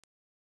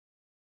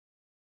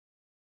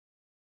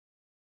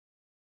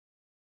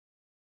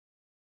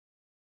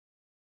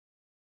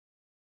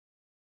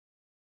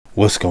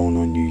What's going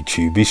on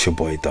YouTube? It's your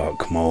boy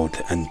Dark Mode,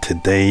 and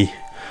today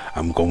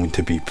I'm going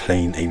to be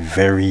playing a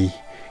very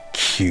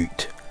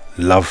cute,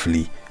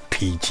 lovely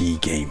PG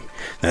game.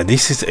 Now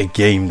this is a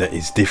game that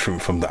is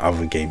different from the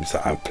other games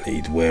that I've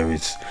played,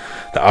 whereas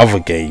the other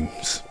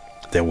games,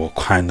 they were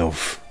kind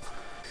of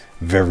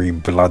very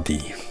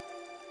bloody.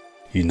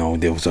 You know,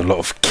 there was a lot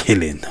of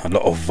killing, a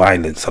lot of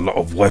violence, a lot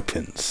of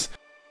weapons.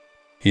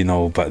 You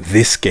know, but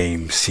this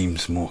game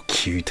seems more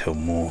cuter,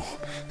 more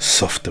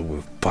softer,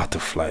 with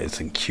butterflies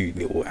and cute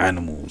little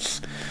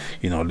animals,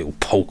 you know, little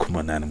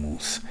Pokemon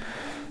animals.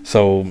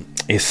 So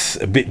it's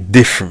a bit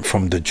different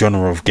from the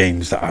genre of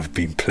games that I've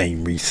been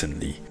playing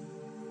recently.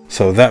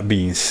 So that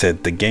being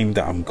said, the game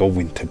that I'm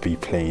going to be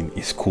playing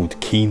is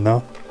called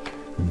Kena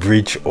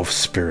Bridge of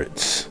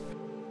Spirits.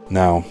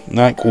 Now,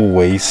 like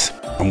always,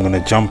 I'm going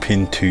to jump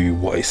into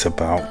what it's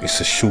about.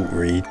 It's a short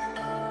read.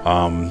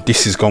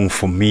 This is going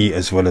for me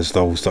as well as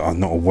those that are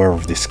not aware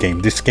of this game.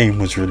 This game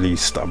was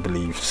released, I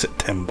believe,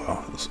 September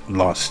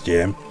last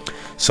year,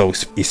 so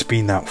it's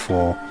been out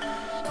for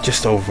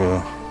just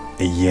over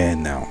a year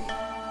now,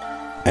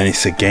 and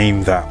it's a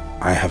game that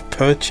I have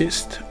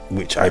purchased,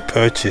 which I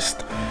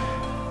purchased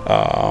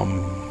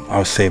I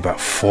would say about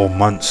 4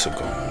 months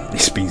ago.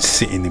 It's been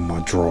sitting in my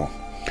drawer,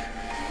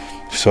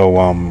 so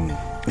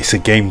it's a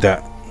game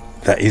that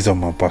is on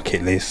my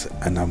bucket list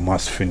and I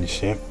must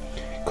finish it,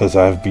 because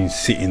I've been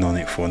sitting on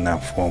it for now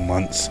 4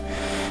 months.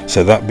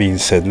 So that being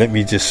said, let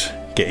me just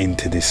get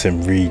into this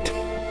and read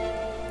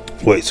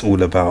what it's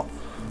all about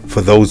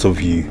for those of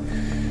you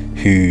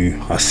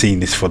who are seeing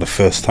this for the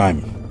first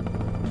time.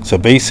 So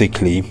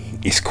basically,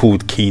 it's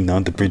called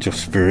Kena, the Bridge of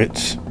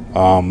Spirits.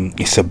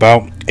 It's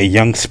about a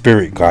young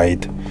spirit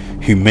guide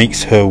who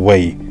makes her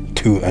way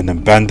to an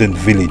abandoned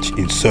village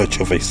in search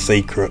of a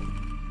sacred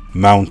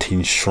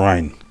mountain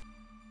shrine.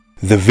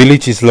 The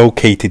village is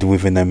located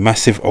within a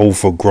massive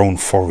overgrown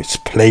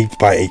forest plagued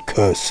by a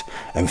curse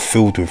and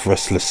filled with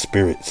restless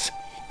spirits.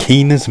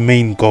 Kena's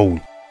main goal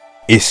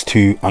is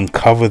to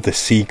uncover the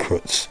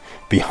secrets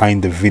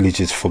behind the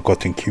village's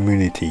forgotten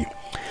community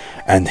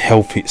and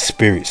help its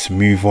spirits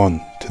move on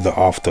to the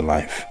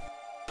afterlife.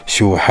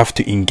 She will have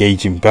to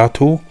engage in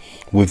battle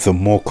with the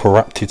more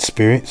corrupted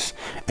spirits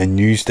and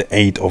use the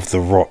aid of the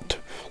rot,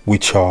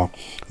 which are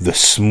the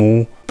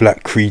small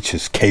black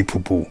creatures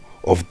capable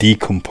of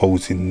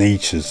decomposing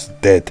nature's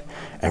dead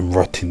and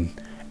rotting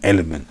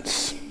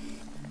elements.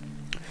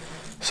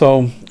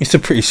 So it's a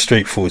pretty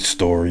straightforward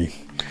story.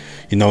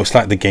 You know, it's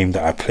like the game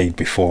that I played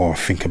before, I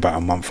think about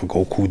a month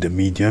ago, called The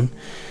Medium,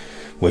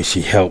 where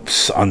she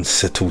helps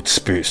unsettled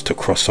spirits to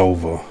cross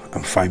over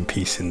and find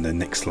peace in the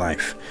next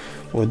life.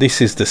 Well,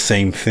 this is the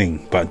same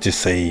thing, but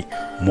just a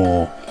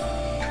more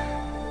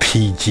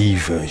PG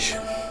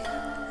version,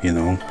 you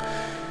know.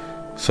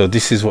 So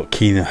this is what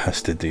Kena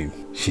has to do.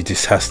 She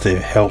just has to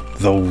help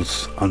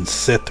those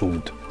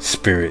unsettled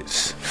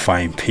spirits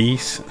find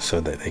peace so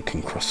that they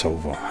can cross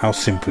over. How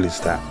simple is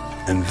that?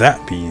 And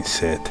that being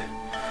said,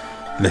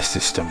 let's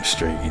just jump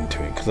straight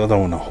into it, because I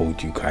don't want to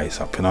hold you guys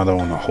up and I don't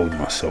want to hold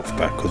myself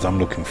back, because I'm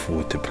looking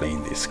forward to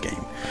playing this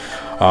game.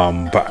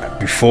 But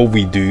before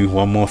we do,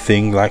 one more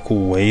thing, like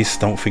always,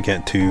 don't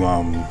forget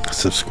to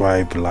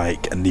subscribe,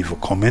 like and leave a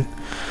comment.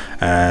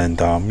 And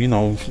you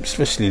know,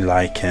 especially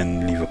like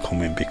and leave a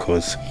comment,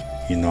 because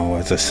you know,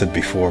 as I said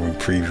before in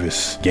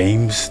previous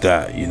games,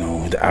 that you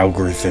know, the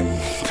algorithm,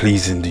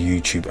 pleasing the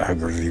YouTube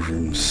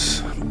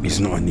algorithms is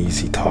not an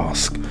easy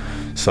task.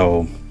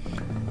 So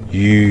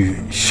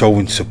you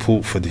showing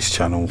support for this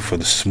channel, for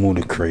the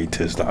smaller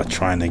creators that are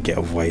trying to get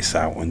a voice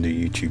out on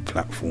the YouTube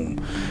platform,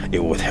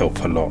 it would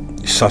help a lot.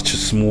 It's such a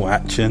small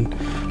action,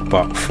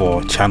 but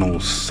for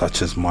channels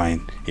such as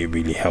mine, it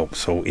really helps.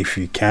 So if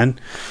you can,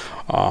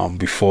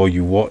 before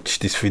you watch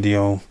this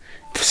video,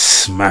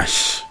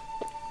 smash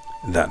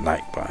that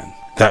like button.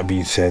 That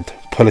being said,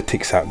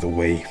 politics out the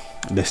way,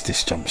 let's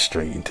just jump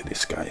straight into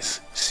this,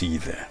 guys. See you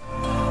there.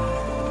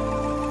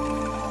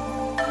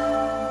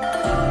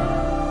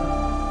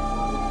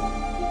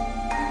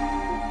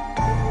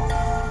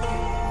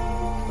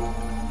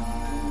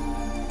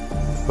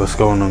 What's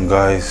going on,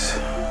 guys?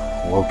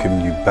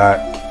 Welcome you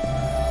back.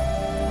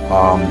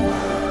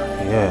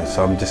 Yeah,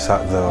 so I'm just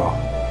at the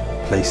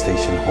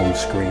PlayStation home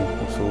screen.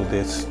 What's all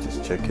this?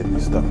 Just checking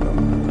this stuff out.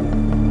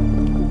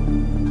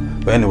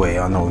 But anyway,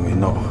 I know you're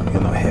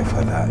not here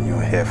for that.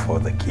 You're here for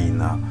the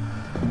Kena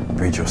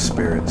Bridge of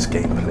Spirits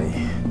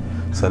gameplay.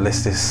 So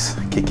let's just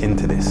kick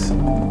into this.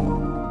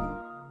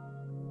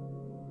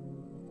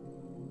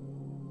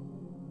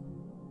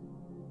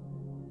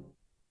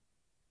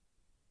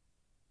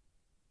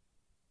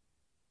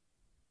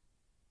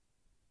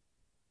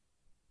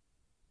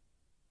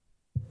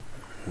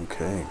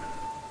 Okay,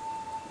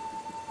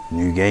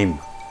 new game.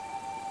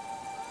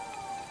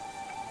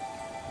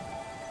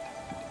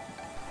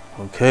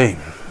 Okay,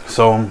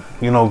 so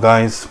you know,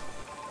 guys,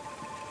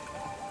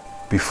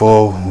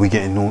 before we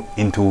get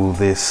into all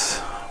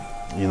this,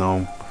 you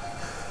know,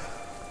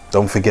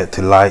 don't forget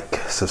to like,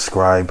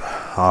 subscribe,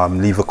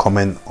 leave a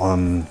comment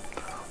on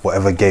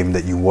whatever game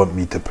that you want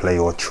me to play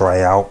or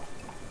try out,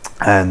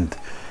 and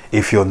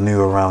If you're new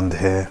around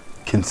here,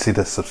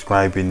 consider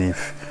subscribing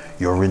if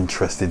you're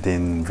interested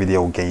in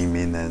video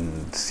gaming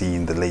and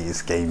seeing the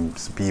latest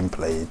games being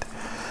played.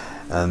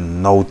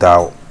 And no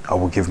doubt I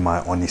will give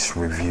my honest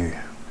review.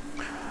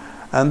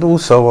 And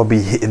also I'll be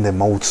hitting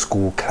them old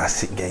school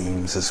classic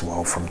games as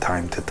well from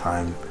time to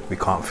time. We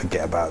can't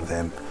forget about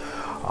them.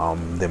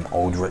 Them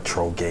old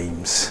retro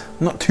games.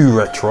 Not too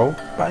retro,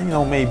 but you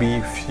know, maybe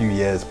a few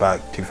years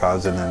back,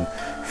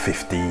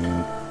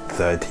 2015,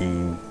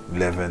 13,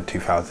 11,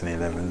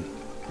 2011,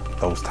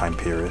 those time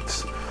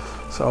periods.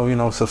 So, you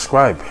know,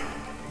 subscribe,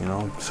 you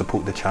know,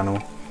 support the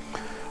channel.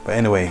 But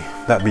anyway,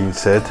 that being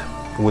said,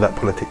 all that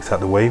politics out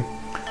the way,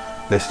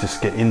 let's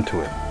just get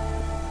into it.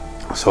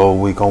 So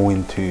we're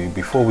going to,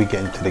 before we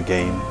get into the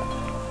game,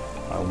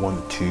 I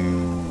want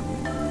to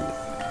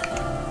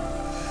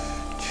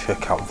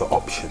check out the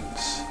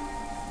options.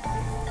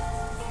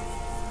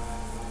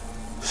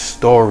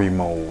 Story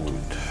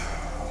mode,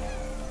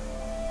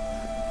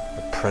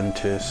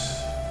 apprentice,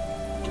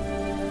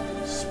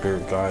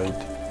 spirit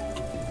guide.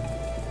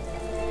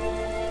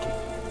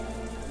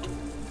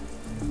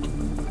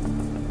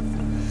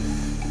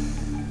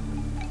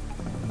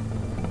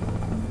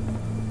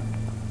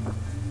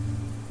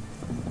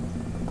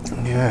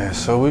 Yeah,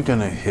 so we're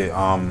gonna hit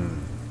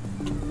I'm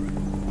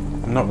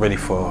not ready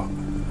for,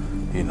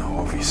 you know,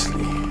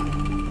 obviously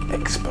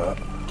expert,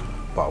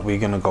 but we're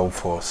gonna go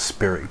for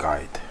spirit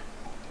guide.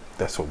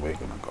 That's what we're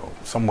gonna go,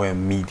 somewhere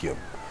medium.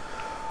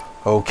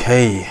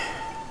 Okay,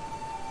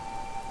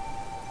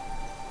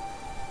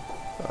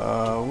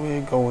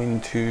 we're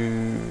going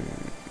to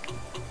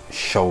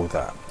show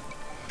that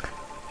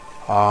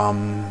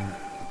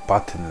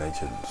button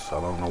legends. I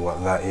don't know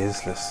what that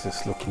is. Let's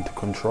just look into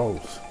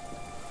controls.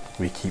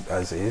 We keep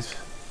as is.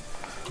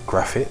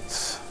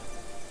 Graphics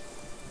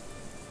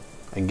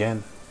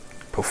again,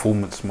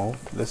 performance mode.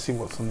 Let's see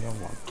what's on the other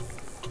one.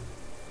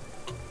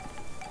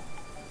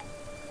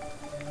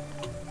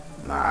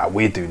 Nah,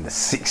 we're doing the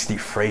 60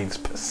 frames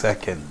per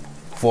second,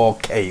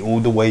 4K all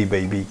the way,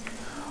 baby.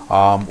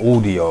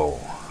 Audio,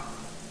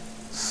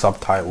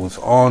 subtitles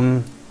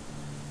on,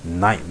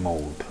 night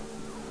mode,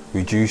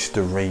 reduce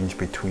the range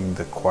between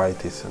the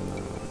quietest and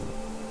the...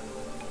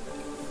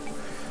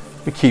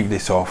 We keep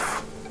this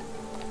off,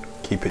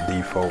 keep it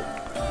default.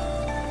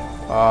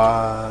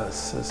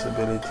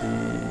 Accessibility,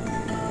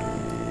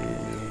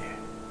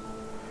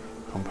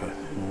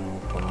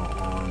 put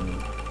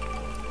on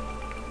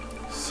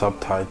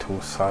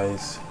subtitle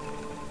size.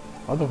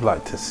 I'd have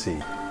liked to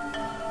see.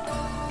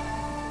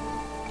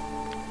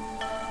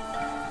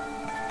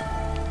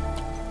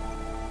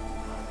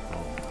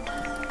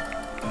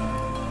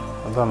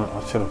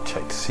 I should have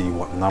checked to see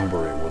what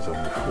number it was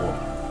on before.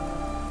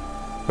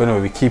 But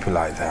anyway, we keep it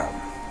like that.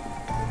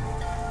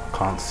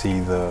 Can't see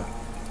the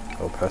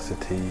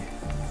opacity.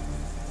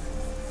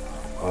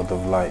 I'd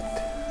have liked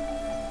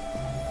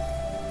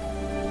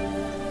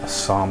a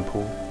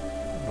sample,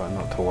 but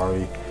not to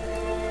worry.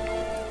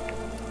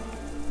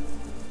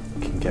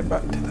 We can get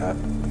back to that.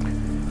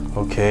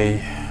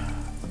 Okay,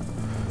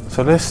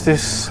 so let's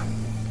this.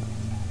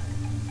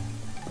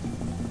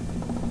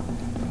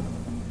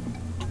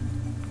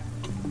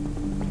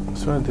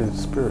 So I did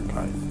spirit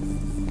guide.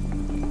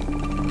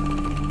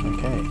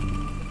 Okay.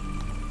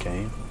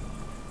 Okay.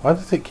 Why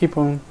does it keep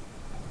on?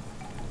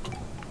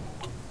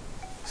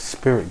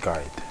 Spirit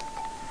guide.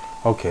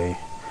 Okay.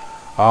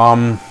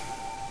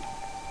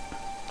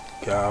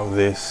 Get out of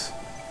this.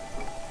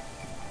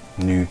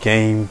 New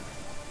game.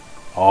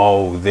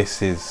 Oh,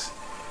 this is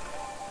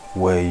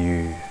where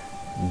you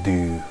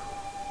do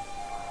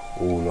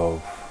all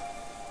of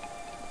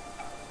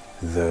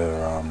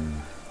the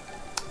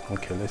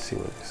okay, let's see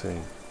what they're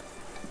saying.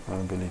 My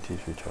ability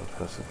to recharge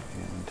person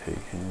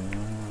taking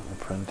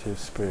apprentice,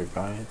 spirit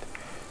guide,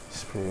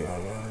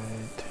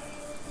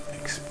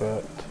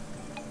 expert.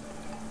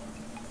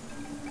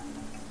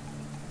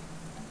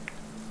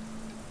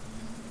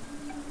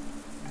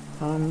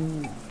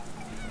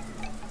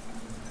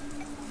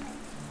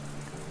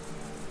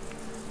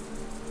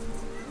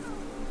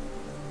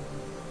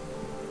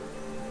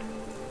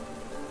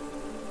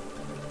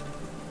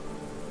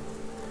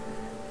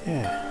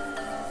 Yeah.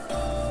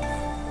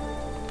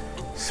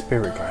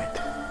 Spirit guide.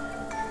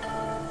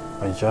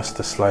 Adjust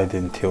the slide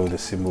until the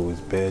symbol is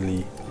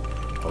barely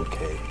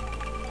okay.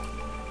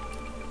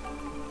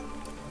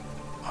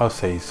 I'll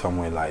say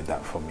somewhere like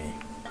that for me.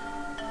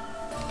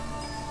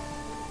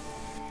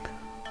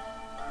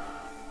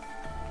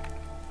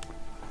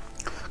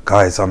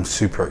 Guys, I'm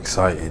super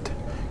excited.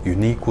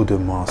 Unique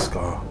wooden masks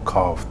are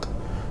carved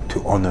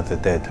to honor the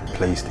dead,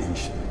 placed in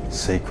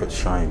sacred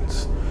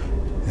shrines.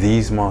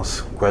 These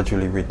masks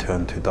gradually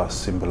return to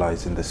dust,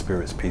 symbolizing the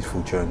spirit's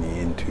peaceful journey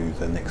into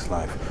the next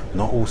life.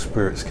 Not all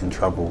spirits can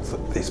travel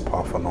this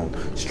path alone,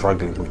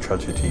 struggling with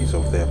tragedies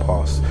of their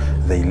past.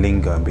 They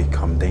linger and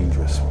become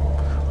dangerous.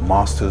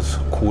 Masters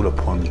call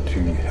upon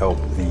to help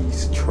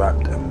these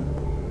trapped and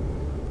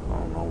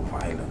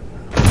violent.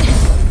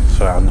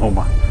 Sorry, I know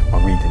my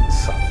reading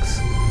sucks.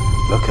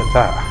 Look at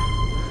that.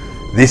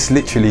 This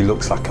literally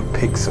looks like a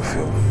Pixar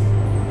film.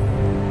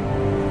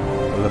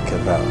 Look Look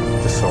at that.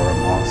 Just saw a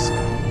mask.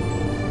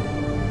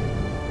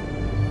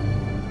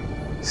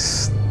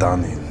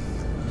 Stunning.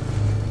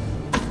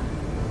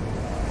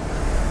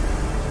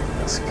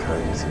 That's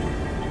crazy.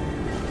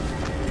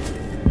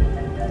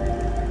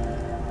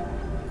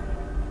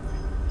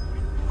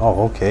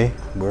 Oh, okay.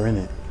 We're in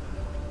it.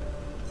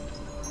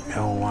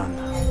 L1.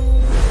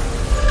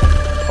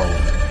 Oh,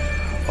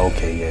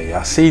 okay, yeah.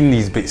 I've seen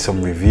these bits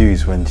on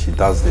reviews when she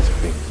does this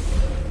thing.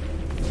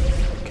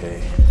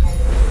 Okay.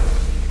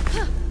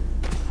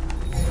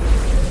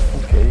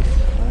 Okay.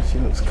 Oh, she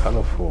looks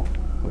colourful.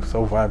 Looks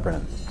so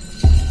vibrant.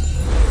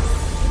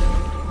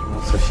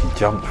 So she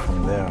jumped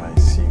from there, I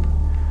assume.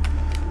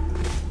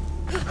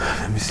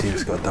 Let me see if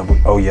it's got double.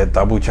 Oh yeah,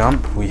 double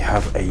jump. We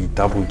have a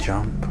double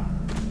jump.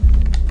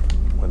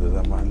 What does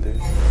that man do?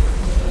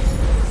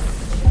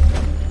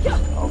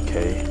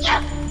 Okay.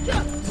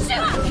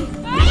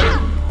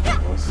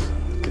 What's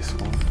this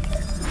one?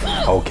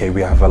 Okay,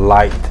 we have a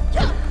light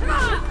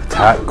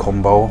attack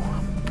combo.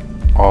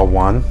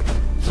 R1.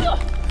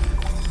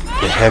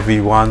 The heavy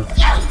one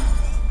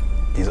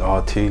is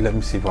R2. Let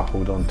me see if I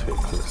hold on to it.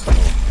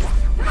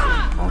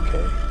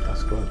 Okay,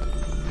 that's good.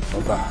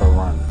 What about her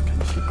run? Can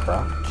she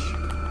crouch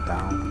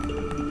down?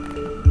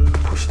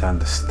 Push down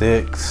the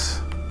sticks.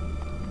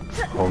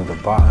 Hold the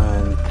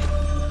button.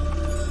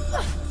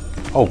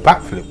 Oh,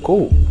 backflip.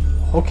 Cool.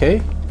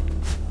 Okay.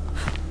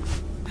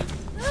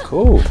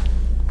 Cool.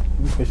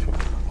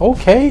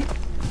 Okay.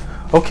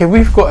 Okay,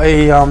 we've got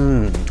a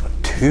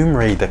Tomb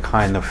Raider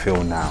kind of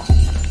feel now.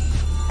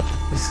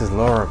 This is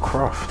Lara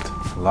Croft.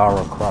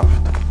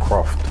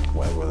 Croft,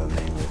 whatever the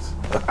name is.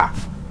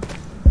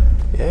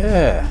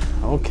 Yeah,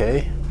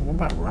 okay. What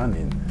about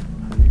running?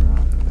 Let me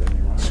run.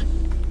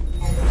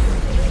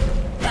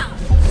 No,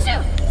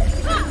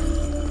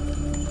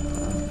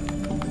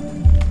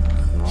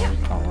 you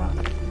can't run.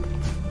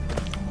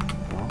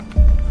 No?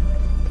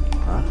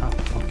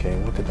 Okay,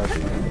 what did I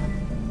do?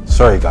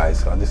 Sorry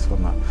guys,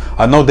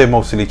 I know they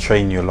mostly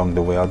train you along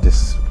the way. I've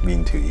just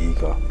been too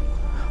eager.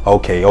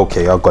 Okay,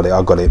 I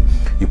got it.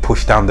 You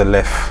push down the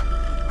left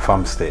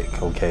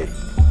thumbstick, okay.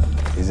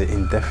 Is it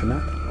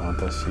indefinite? Or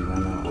does she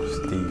run out of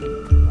steam?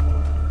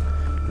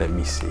 Let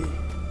me see.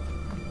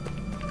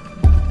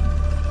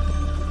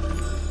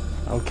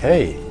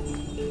 Okay.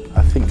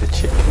 I think the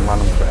chick can run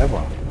them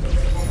forever.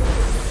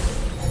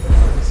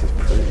 Oh, this is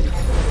pretty.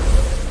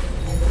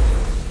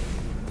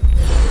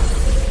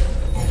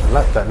 I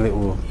like that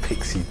little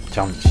pixie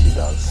jump she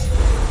does.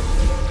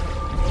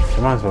 She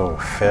reminds me of a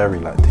fairy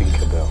like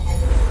Tinkerbell.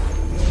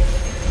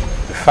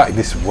 In fact,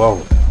 this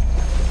world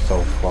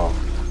so far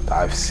that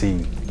I've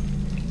seen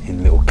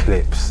in little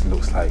clips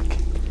looks like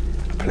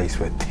a place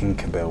where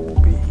Tinkerbell will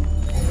be.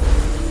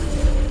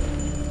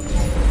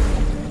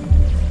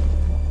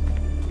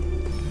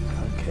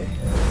 Okay,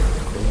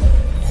 cool.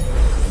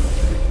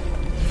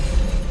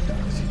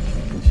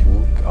 Can she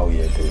walk? Oh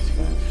yeah, there she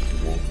goes. She can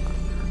walk.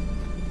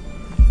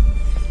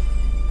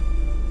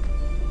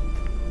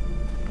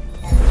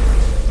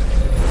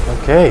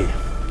 Okay.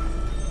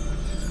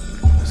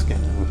 Let's get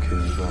looking.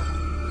 We got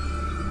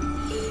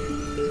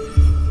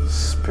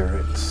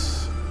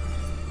spirits.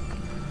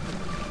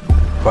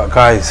 But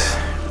guys,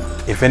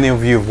 if any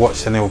of you have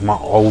watched any of my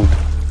old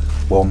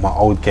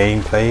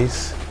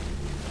gameplays,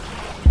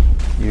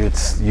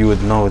 you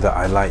would know that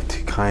I like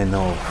to kind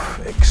of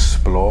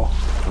explore.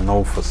 I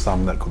know for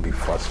some that could be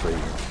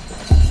frustrating.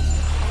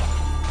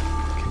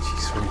 Can she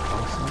swim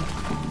past them?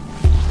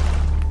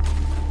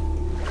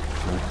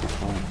 No, she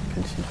can't.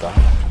 Can she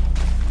dive?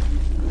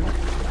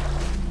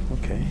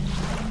 Okay.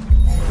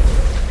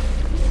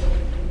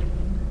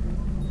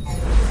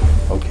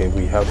 Okay,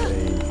 we have a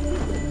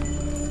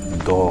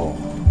door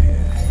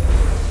here.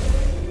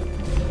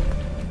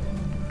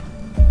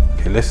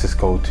 Okay, let's just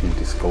go to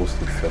this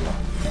ghostly filler.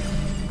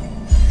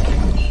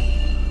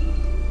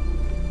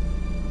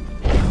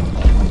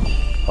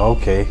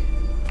 Okay.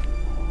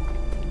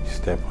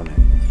 Step on it.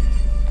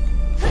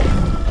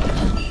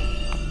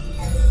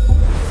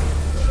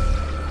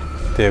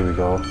 There we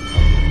go.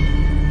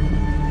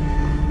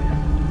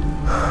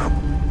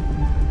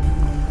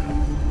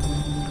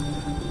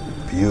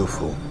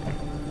 Beautiful.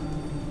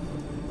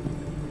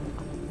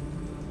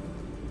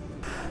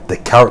 The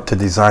character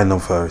design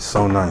of her is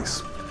so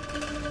nice.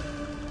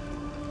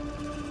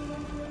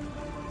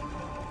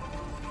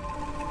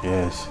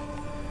 Yes.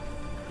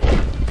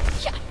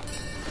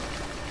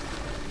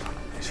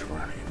 It's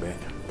running back.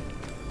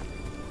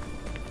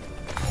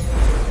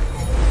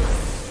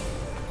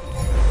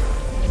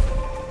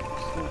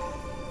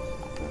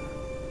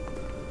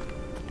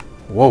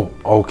 Whoa,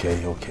 okay,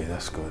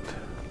 that's good.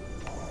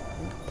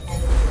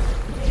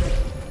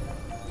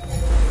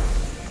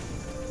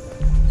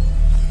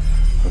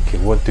 Okay,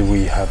 what do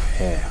we have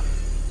here?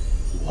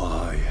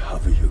 Why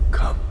have you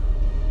come?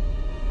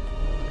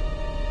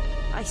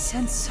 I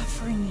sense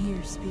suffering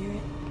here,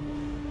 Spirit.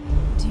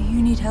 Do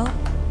you need help?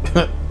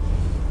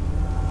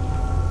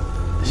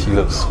 She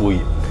looks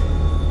sweet.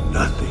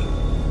 Nothing.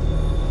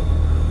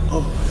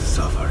 Oh,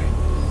 suffering.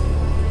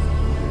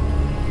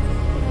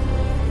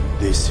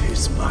 This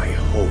is my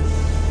home.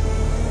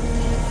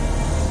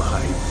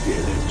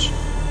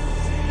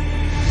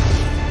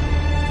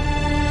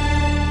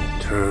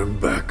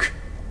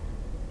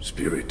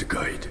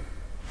 died.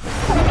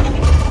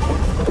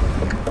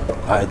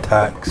 Light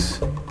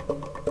attacks.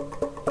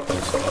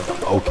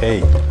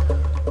 Okay.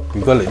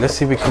 We got it. Let's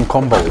see if we can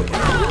combo it.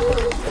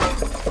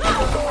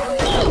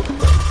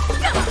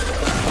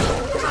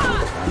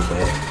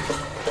 Okay.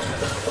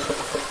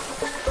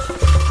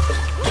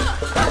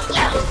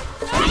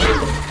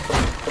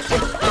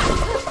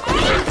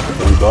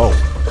 Here we go.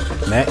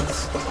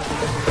 Next.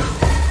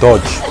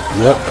 Dodge.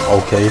 Yep.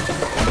 Okay.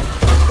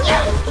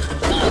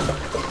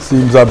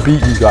 Seems I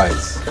beat you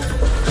guys.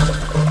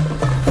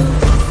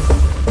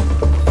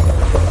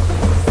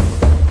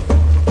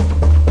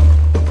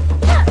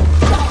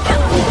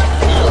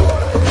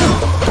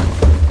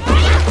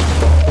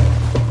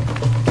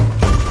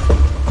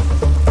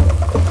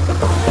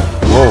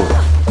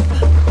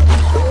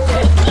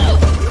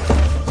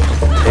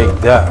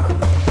 That.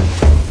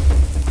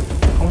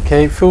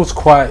 Okay, it feels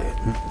quite,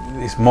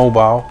 it's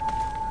mobile.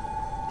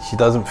 She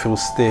doesn't feel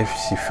stiff,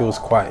 she feels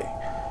quite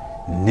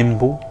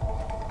nimble.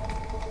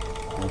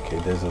 Okay,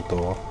 there's a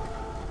door.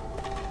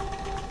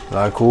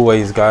 Like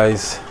always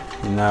guys,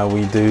 you know how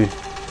we do.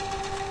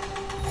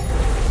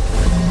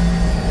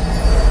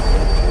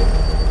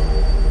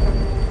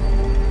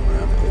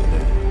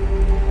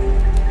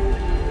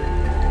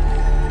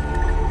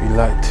 We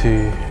like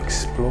to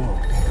explore.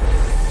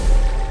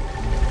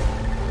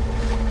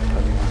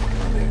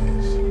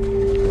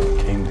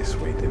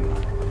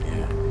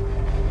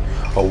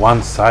 Oh,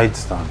 one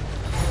side's done.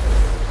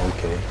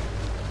 Okay.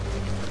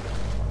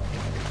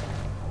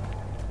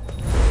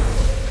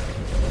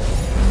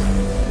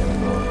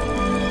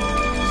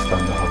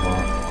 Stand the hover,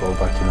 go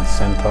back in the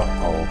center.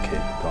 Oh,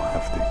 okay, don't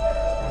have to.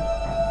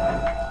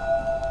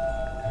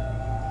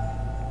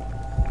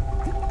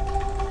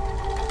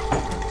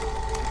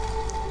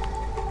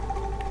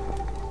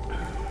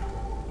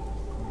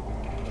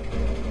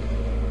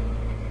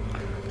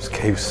 This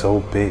cave's so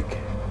big.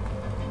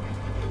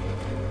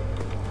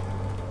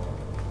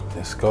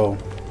 Let's go.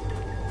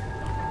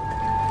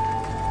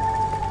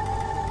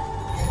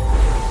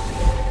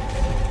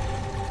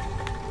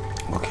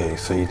 Okay,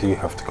 so you do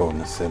have to go in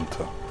the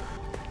center.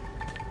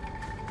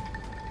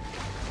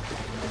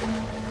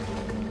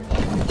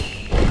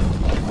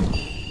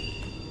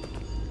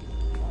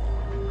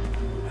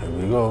 Here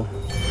we go.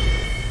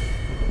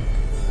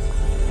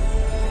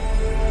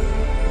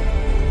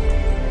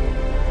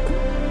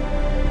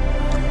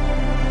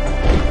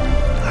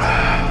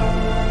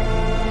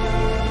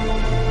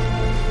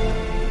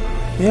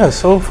 Yeah,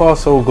 so far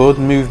so good.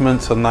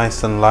 Movements are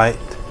nice and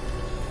light.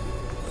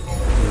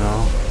 You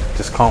know,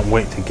 just can't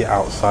wait to get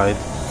outside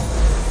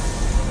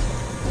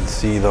and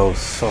see those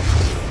soft.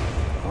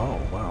 Oh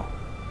wow.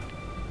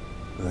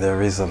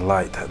 There is a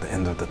light at the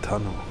end of the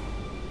tunnel.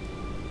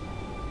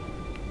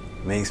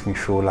 Makes me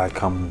feel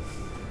like I'm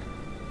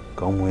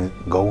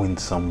going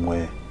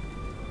somewhere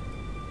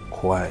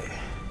quite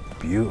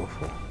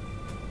beautiful.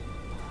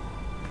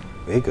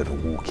 We're gonna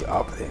walk it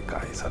up there,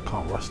 guys. I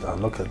can't rush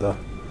down. Look at the.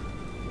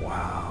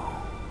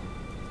 Wow.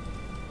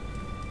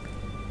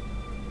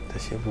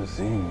 Does she ever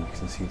zoom? You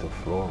can see the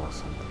floor or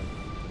something.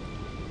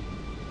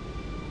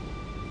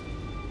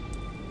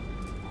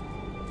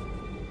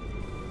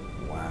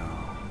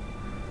 Wow.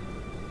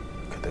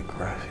 Look at the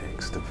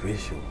graphics, the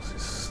visuals,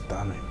 it's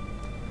stunning.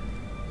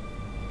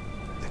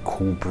 The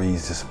cool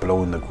breeze just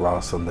blowing the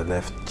grass on the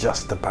left,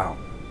 just about.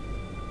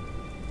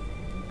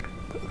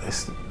 But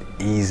let's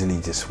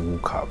easily just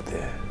walk up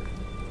there.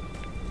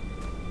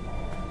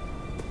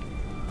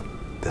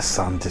 The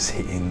sun just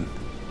hitting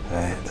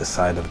the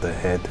side of the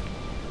head.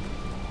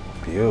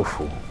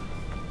 Beautiful.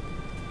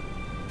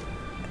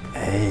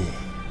 Hey,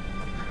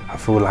 I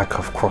feel like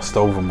I've crossed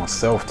over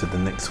myself to the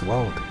next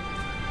world.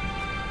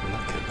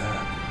 Look at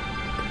that.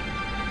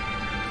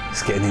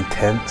 It's getting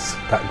intense.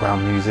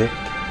 Background music.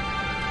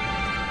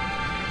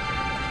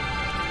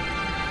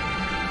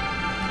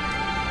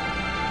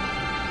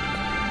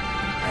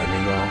 There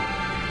we go.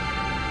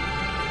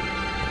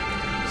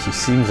 She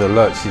seems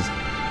alert. She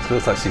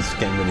looks like she's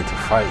getting ready to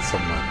fight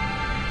someone.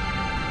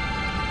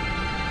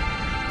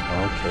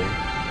 Okay.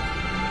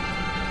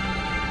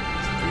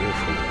 It's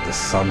beautiful. The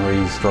sun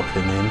rays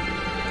dropping in.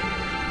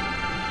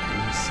 Let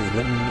me see.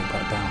 Let me look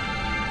back down.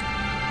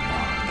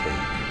 Oh, okay.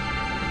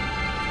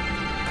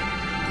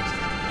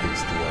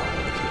 HDR.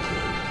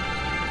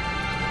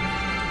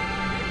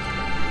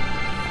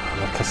 I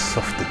like how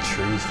soft the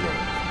trees look.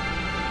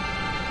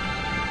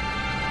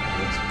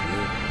 That's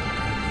beautiful.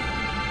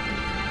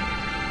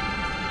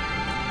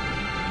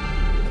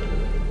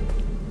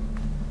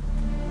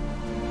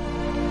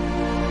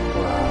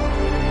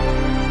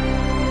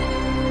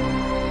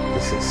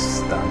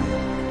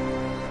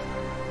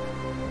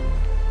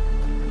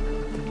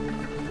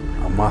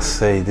 I must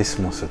say, this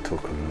must have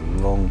took a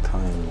long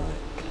time.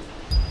 Like,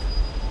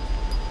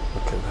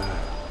 look at that,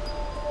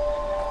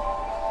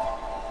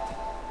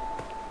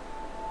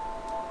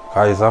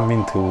 guys. I'm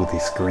into all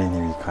this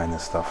greenery kind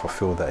of stuff. I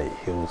feel that it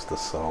heals the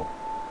soul,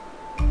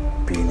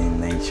 being in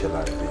nature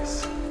like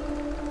this.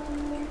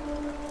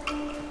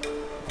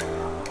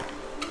 Wow.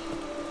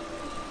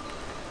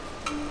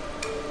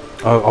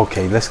 Oh,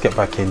 okay. Let's get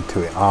back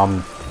into it.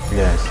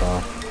 Yeah, so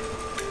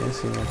let's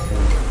see if I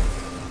can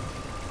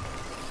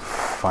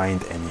find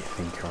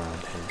anything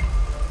around here.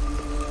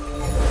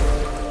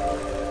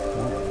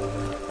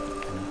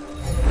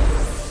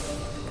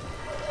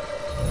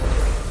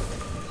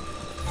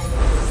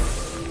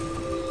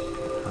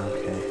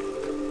 Okay.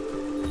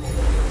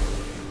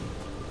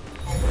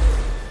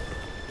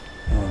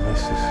 Yeah,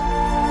 this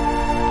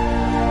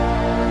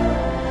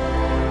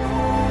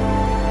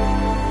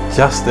is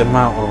just the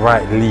amount of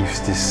right leaves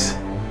this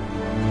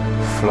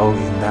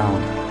floating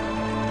down.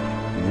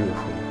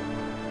 Beautiful.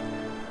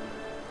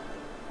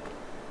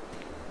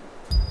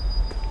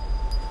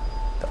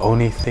 The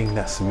only thing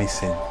that's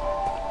missing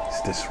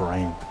is this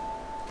rain.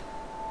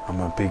 I'm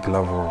a big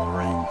lover of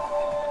rain.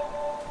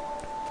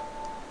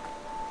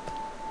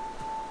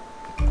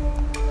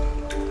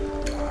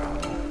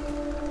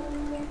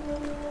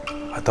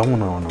 I don't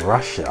want to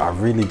rush it. I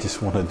really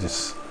just want to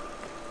just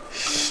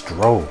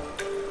stroll.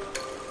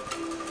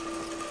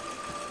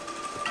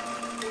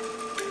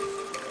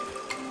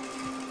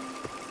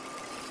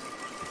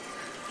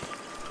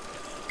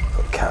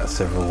 Got cats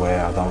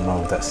everywhere. I don't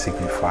know if that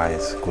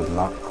signifies good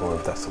luck or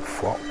if that's a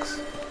fox.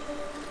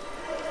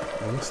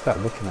 What's that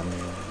looking at me?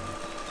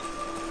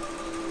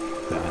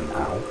 Is that an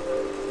owl?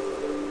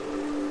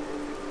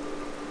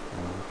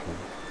 Okay.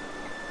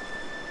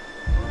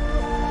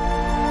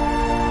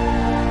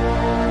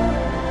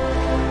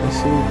 Let's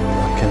see if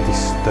I can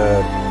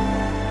disturb.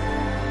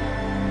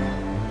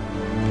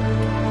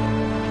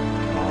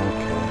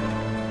 Okay.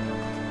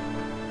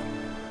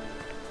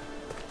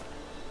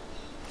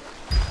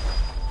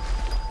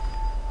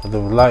 I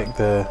don't like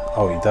the.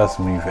 Oh, it does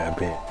move it a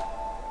bit.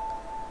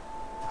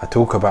 I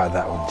talk about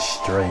that on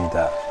Stray,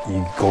 that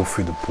you go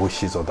through the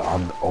bushes or the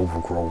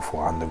overgrowth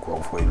or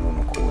undergrowth, whatever you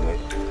want to call it.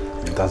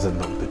 It doesn't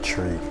knock the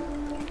tree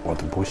or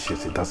the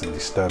bushes, it doesn't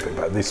disturb it,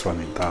 but this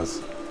one it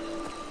does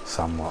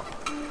somewhat.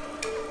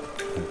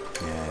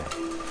 Yeah.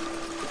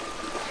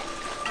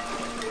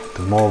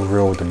 The more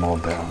real, the more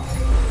better.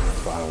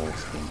 That's what I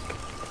always think.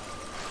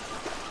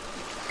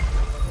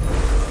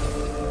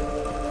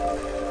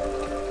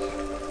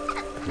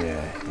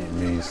 Yeah, it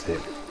moves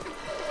it.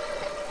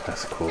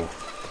 That's cool.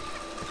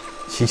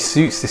 She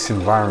suits this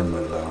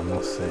environment though, I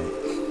must say.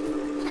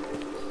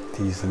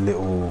 These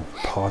little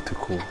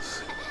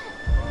particles,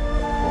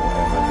 or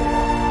whatever they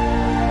are.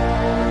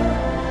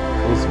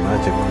 Feels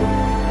magical.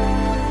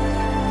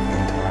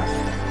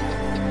 Interact.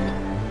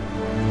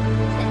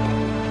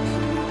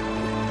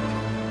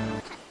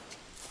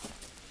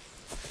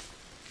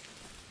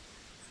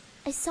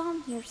 I saw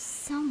him here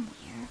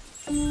somewhere.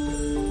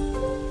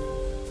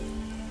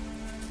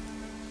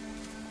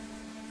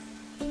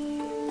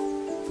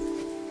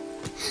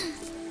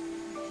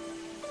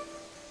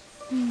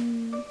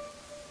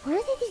 Where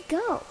did he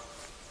go?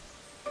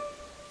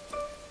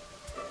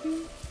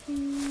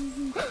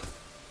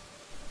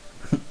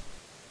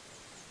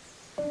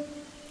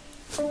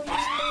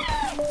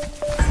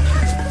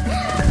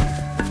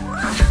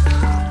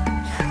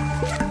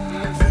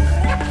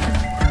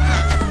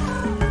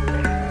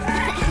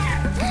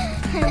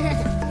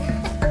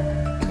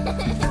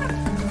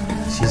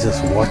 She's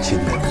just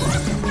watching them.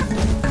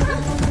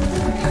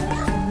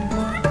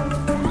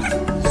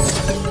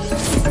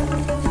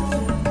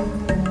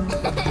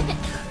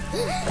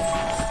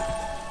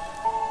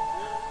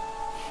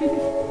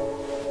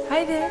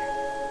 Hi there.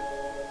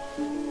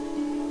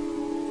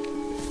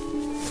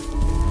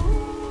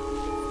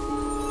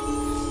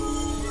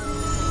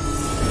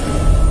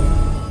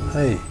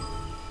 Hey,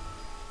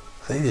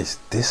 they just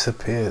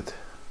disappeared.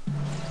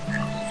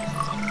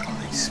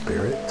 These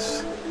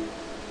spirits.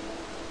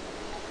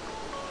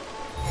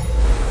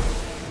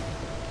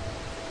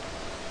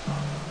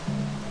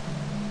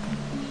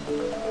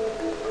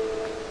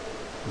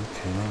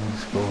 Okay,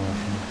 let's go over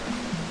here.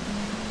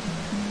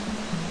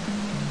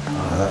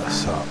 Oh, that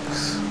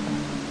sucks.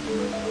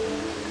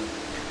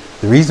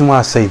 The reason why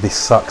I say this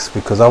sucks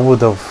because I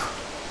would have.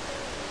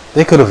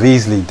 They could have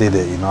easily did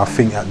it, you know. I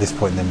think at this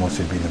point they must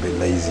have been a bit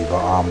lazy,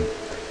 but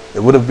it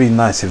would have been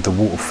nice if the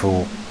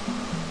waterfall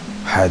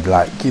had,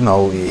 like, you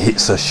know, it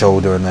hits her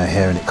shoulder and her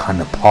hair and it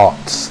kind of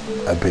parts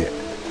a bit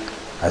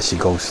as she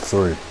goes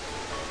through.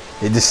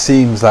 It just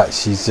seems like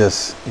she's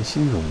just. Is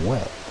she even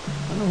wet?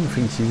 I don't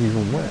think she's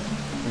even wet.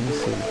 Let me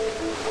see.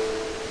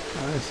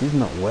 She's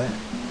not wet.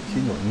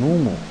 She's not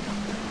normal.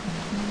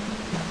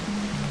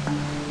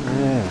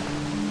 Yeah.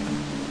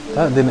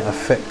 That didn't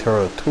affect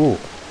her at all.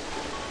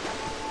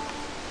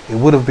 It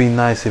would have been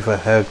nice if her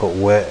hair got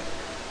wet,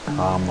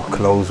 her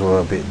clothes were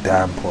a bit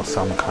damp or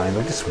some kind,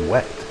 or just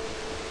wet.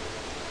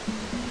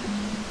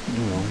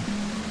 You know.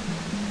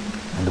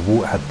 And the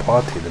water had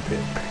parted a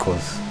bit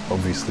because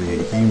obviously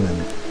a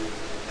human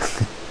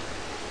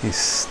is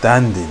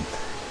standing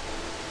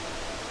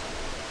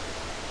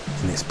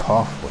in its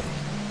pathway.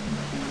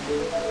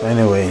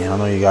 Anyway, I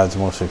know you guys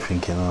are also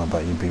thinking, oh,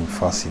 but you're being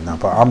fussy now,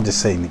 but I'm just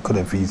saying it could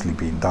have easily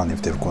been done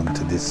if they've gone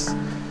to this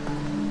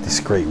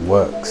great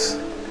works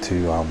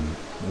to all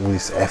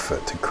this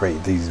effort to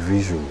create these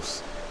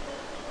visuals.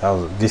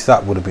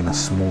 That would have been a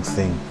small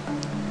thing.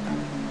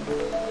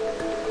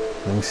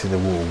 Let me see the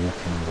water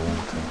walking in the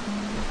water.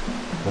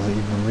 Does it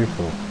even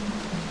ripple?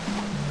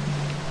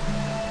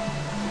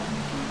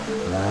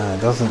 Nah,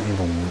 it doesn't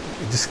even.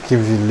 It just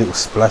gives you little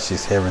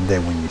splashes here and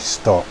there when you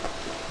stop.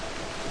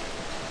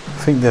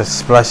 I think the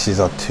splashes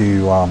are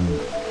too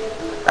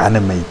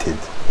animated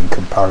in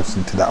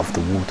comparison to that of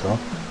the water,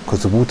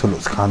 because the water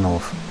looks kind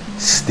of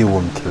still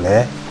and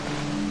clear.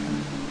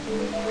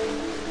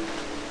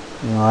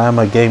 You know, I am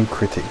a game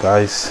critic,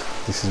 guys.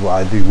 This is what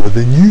I do. Well,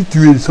 then you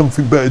do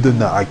something better than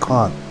that. I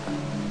can't.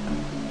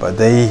 But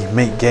they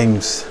make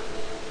games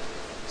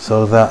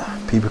so that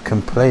people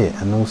can play it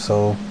and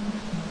also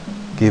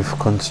give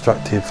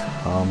constructive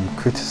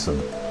criticism.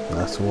 And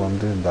that's all I'm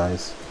doing,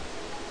 guys.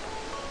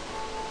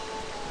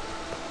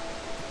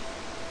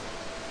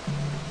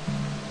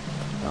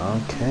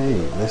 Okay,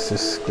 let's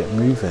just get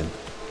moving.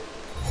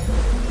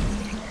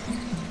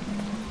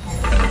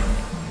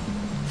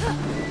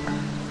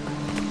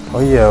 Oh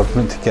yeah, I was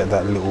meant to get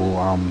that little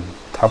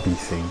tubby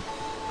thing.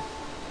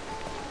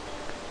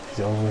 Is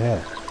it over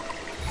here?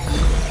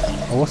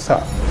 Oh, what's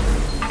that?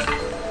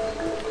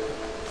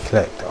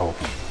 Collect. Oh,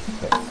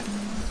 collect.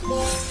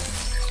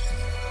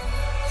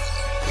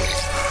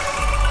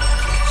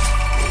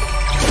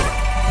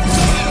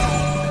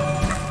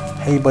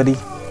 Hey buddy,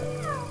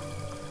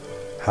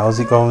 how's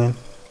it going?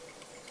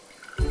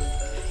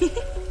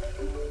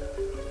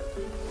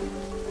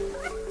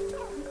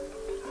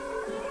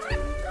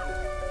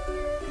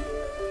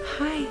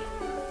 Hi.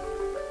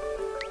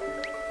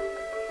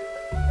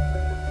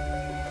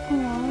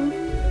 Oh,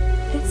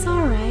 it's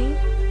alright.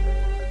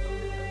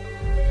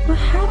 What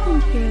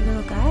happened here,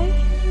 little guy?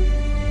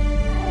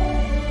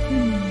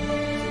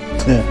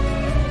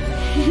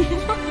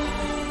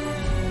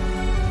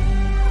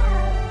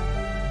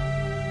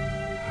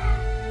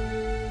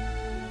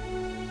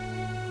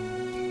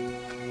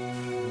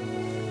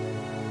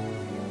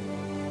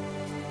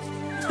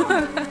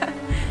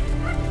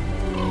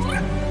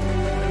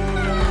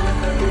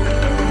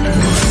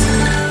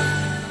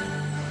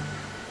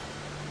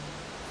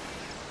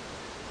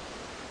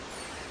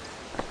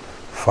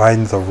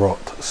 Find the rot.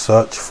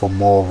 Search for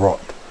more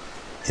rot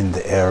in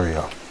the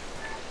area.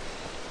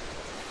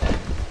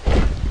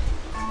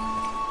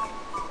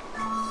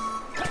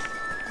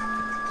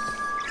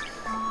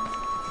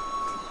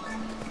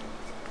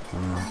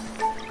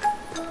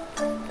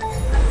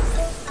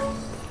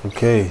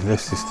 Okay,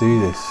 let's just do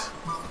this.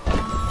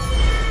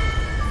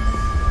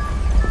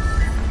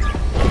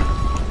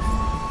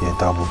 Yeah,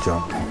 double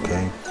jump,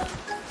 okay.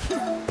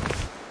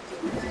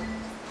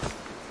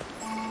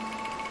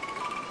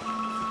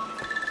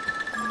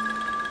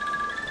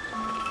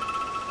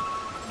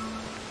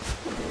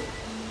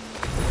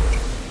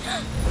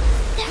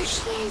 There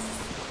she is.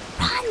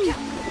 Run.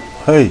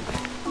 Hey,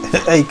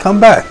 hey, come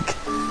back.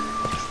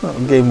 It's not a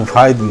game of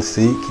hide and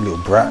seek, you little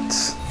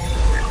brats.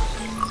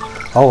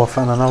 Oh, I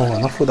found another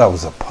one. I thought that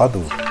was a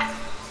puddle.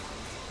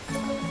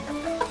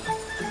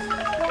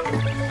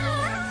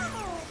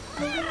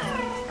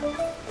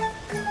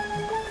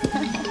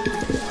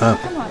 Huh.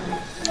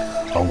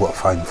 I've got to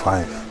find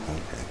 5.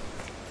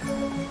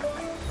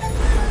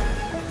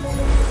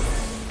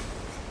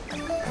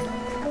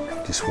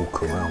 Okay. Just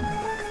walk around.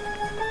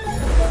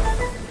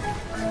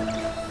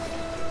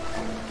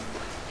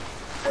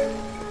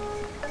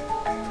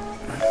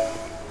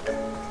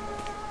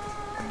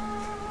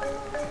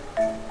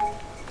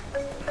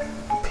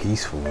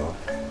 Peaceful though.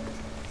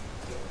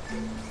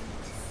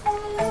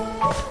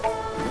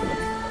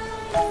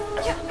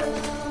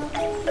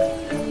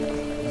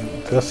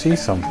 Did I see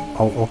some?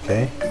 Oh,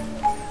 okay.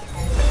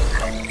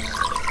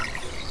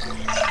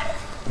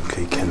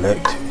 Okay,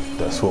 collect.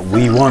 That's what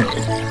we want.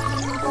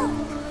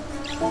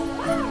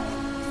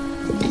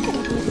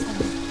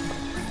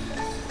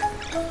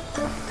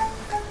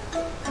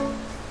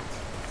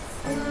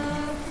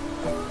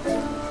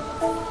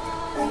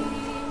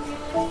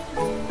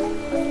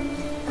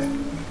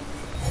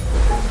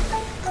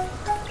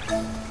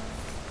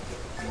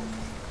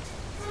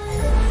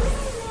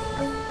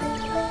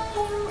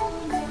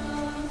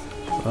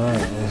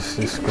 Alright, let's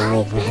just go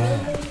over here.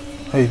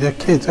 Hey, they're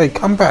kids. Hey,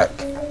 come back.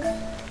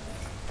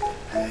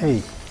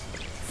 Hey.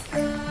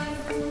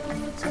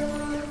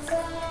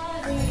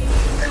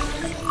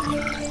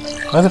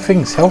 Other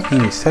things helping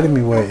me. It's telling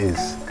me where it is.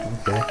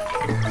 Okay.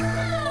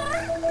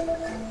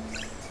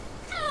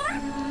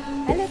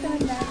 Hello,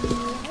 Dada.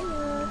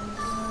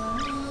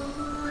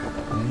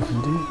 What you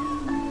can do?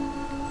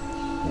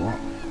 What?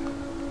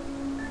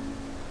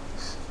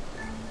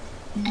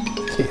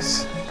 Kiss.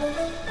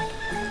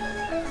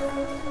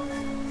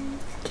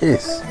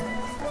 Kiss.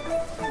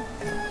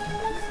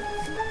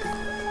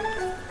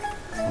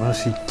 Why does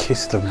she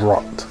kiss the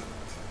rot?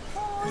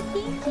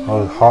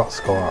 Oh, hearts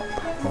go up.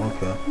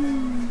 Okay.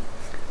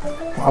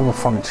 What other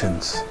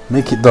functions?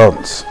 Make it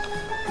dance.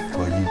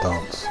 Or you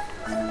dance.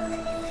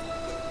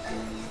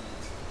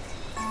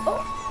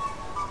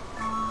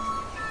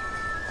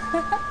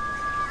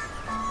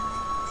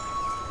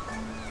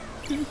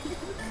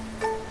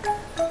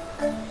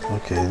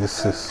 Okay,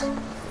 this is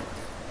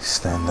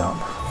stand up.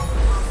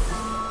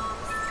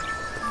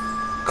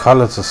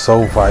 Colors are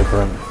so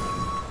vibrant.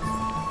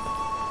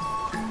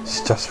 It's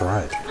just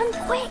right. Run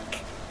quick!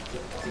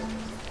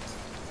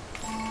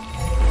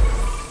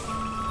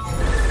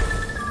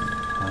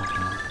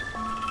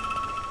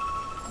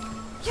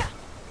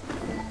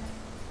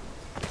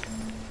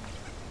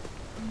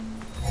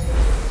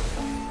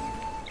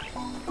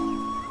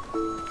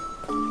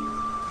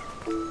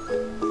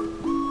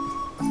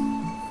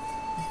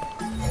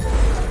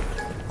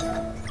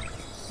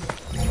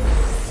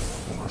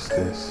 What's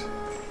this?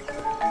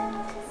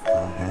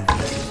 Okay.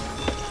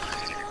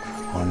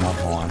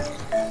 Another one.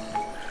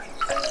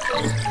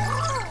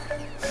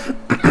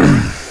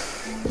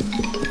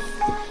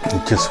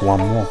 Just one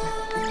more.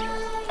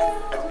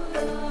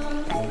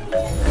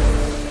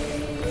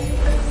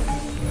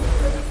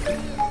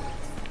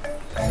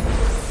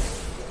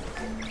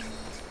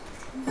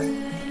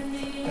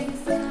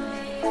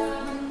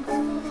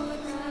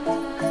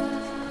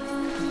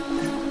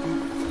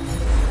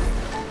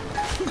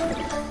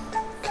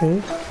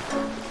 Okay.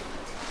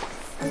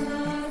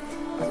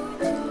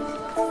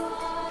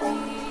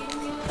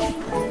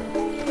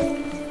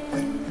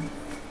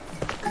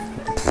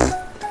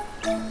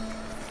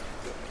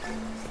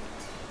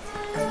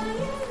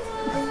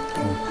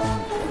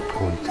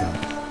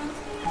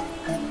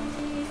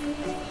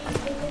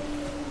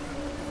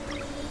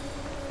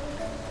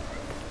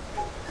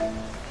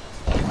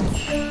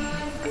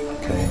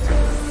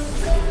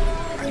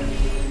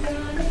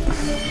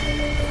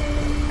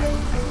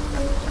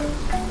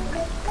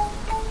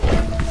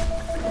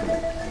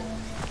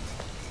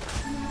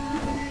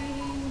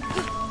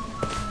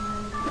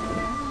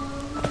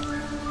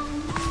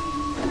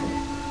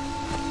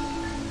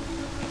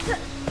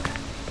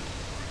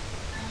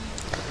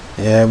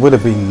 Yeah, it would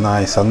have been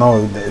nice. I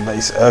know that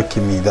it's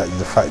irking me that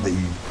the fact that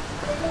you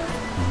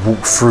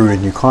walk through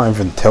and you can't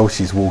even tell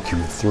she's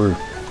walking through.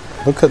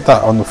 Look at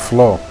that on the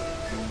floor.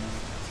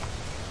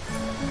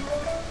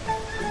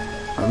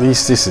 At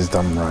least this is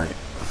done right.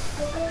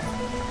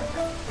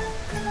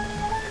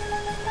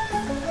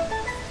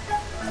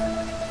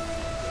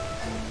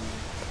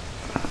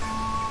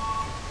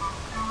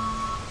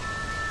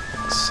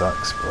 It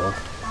sucks, bro.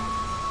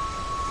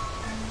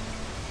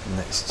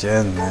 Next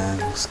gen, man.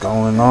 What's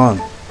going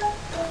on?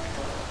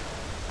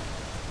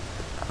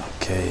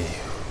 Okay.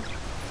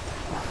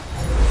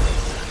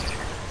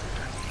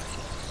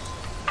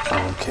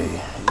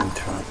 Okay,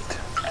 interact.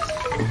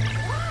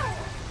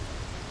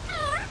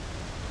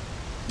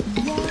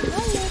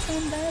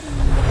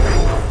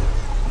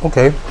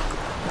 Okay.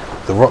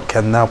 The rock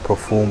can now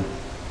perform.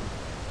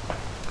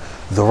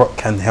 The rock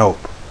can help.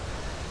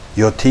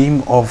 Your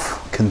team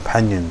of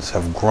companions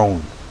have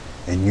grown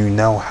and you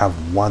now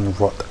have one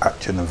rot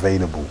action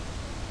available.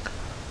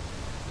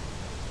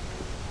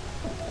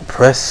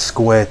 Press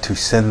square to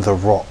send the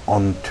rot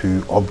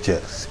onto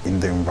objects in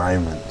the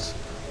environment.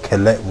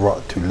 Collect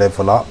rot to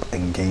level up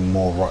and gain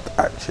more rot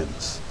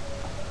actions.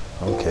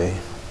 Okay.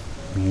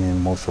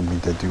 Meaning most probably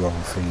they do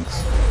other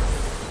things.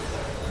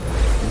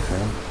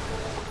 Okay.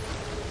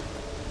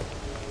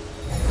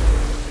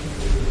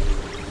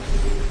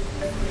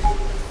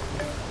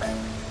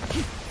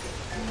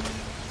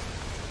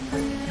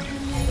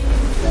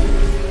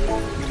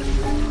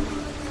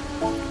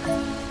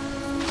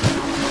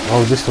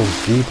 Oh, this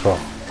one's deeper.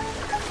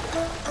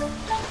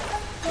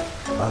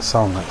 That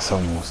sounds like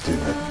someone was doing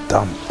a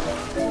dump.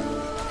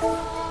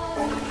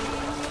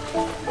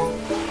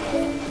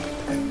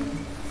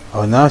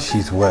 Oh, now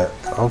she's wet.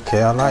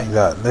 Okay, I like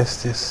that.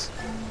 Let's just...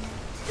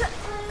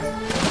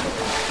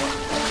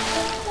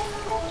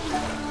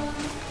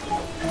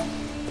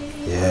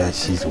 Yeah,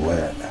 she's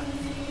wet.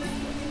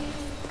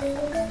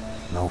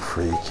 No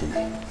freaky.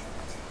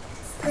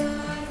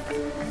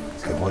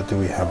 So what do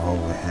we have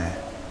over here?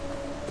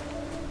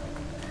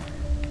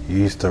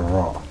 Use the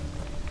rot.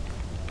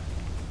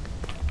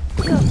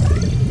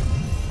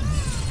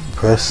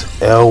 Press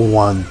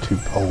L1 to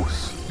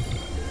pulse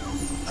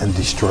and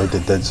destroy the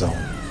dead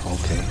zone.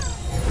 Okay.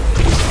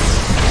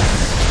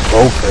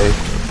 Okay.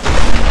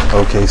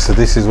 Okay, so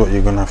this is what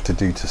you're gonna have to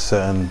do to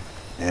certain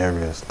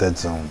areas, dead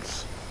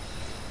zones.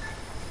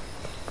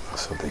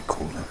 That's what they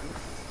call them.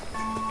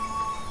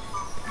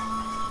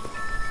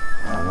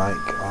 I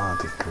like,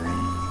 the green.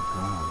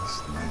 Oh,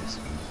 that's nice,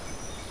 man.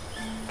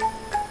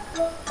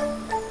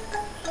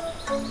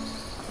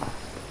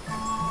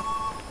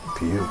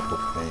 Beautiful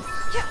place.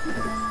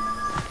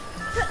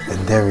 And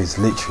there is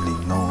literally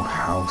no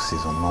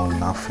houses or no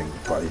nothing,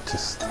 but it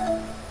just,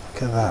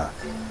 look at that.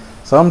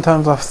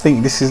 Sometimes I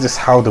think this is just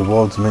how the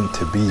world's meant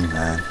to be,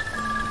 man.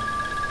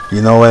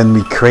 You know, when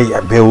we create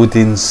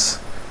buildings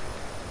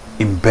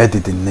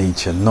embedded in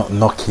nature, not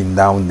knocking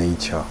down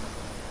nature.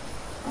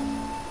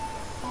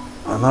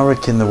 And I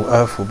reckon the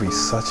earth will be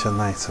such a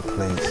nicer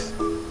place.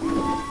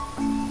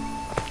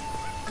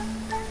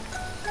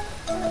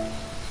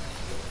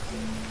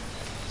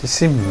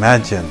 Just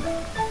imagine,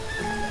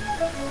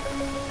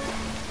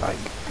 like,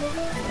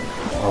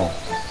 oh,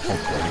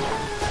 okay,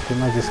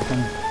 didn't I just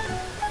come?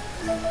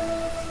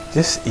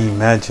 Just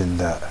imagine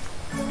that,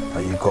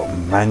 like, you've got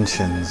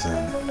mansions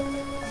and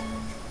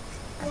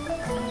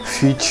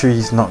few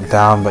trees knocked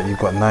down, but you've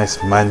got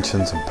nice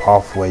mansions and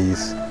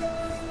pathways.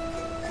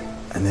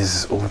 And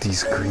there's all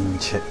these green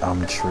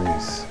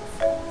trees.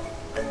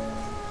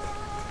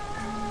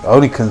 The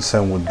only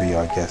concern would be,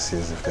 I guess,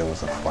 is if there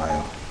was a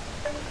fire.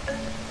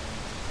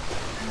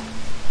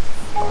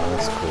 Oh,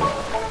 that's cool.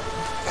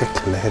 Look how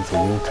clear the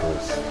water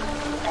is.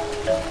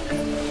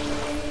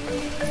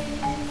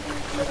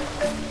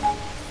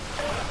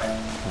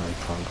 Oh, you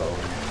can't go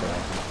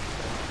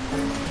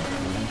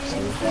any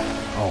further.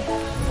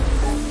 Oh.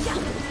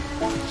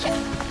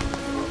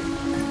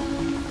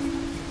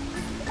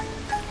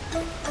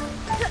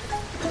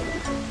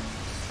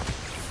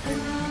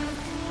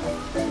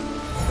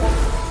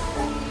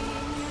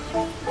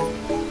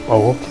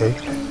 Oh, okay.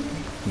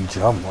 You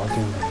jump. I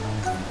didn't know.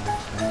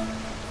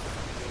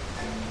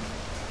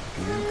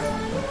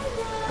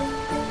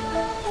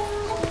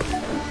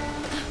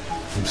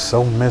 I'm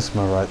so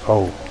mesmerized.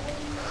 Oh,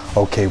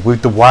 okay.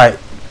 With the white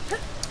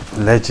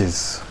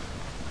ledges,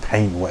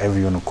 paint, whatever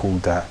you want to call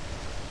that,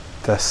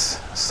 that's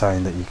a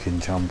sign that you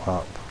can jump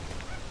up.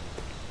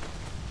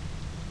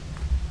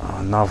 Oh,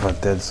 another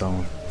dead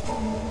zone.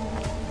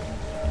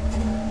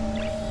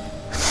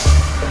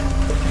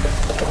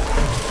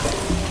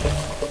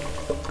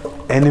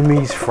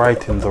 Enemies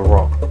frighten the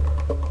rot.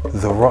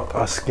 The rot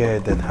are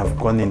scared and have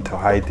gone into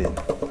hiding.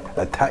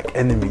 Attack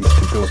enemies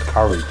to build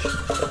courage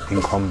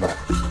in combat.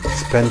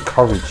 Spend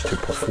courage to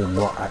perform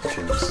rot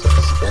actions.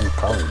 Spend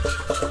courage.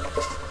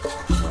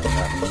 What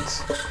that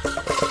means.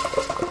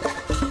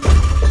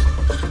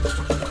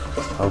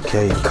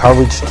 Okay,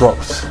 courage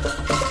drops.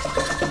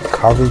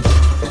 Courage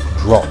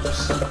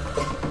drops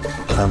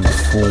can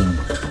form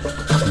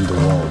in the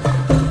world.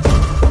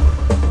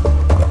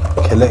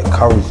 Collect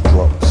courage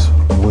drops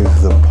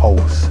with the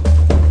pulse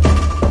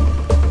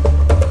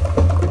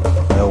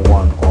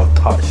L1 or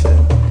touch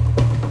them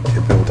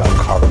to build up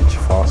courage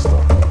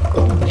faster.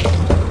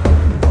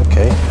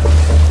 Okay.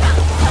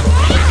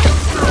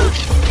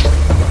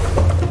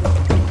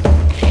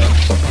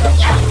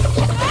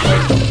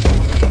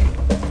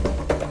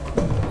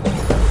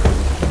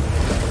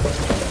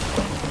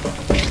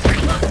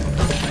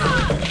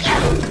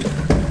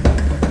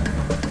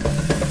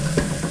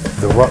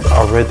 The rot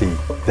are ready.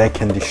 They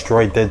can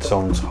destroy dead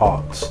zones'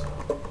 hearts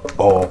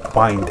or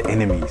bind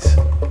enemies.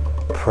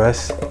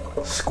 Press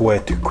square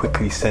to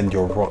quickly send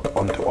your rot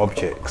onto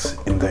objects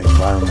in the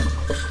environment.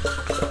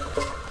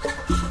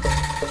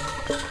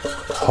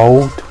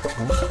 Hold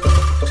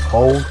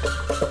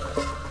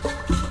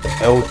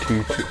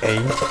L2 to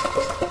aim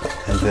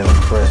and then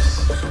press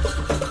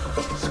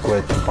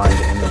square to bind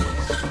enemies.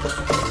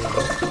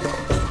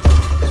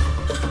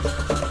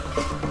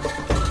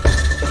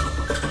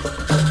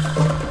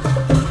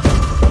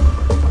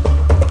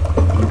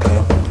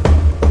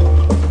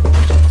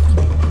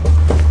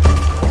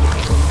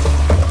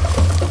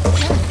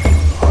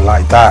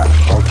 Like that,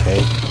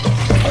 okay.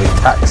 I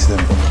tax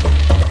them.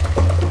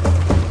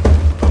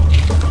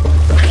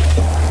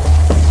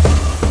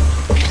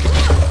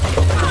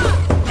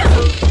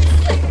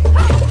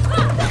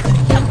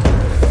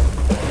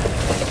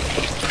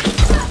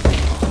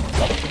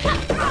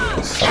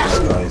 Sucks,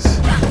 guys.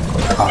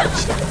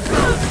 Touched.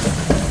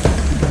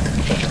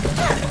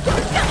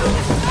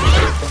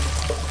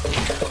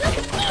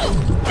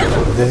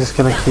 They're just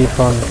gonna keep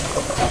on.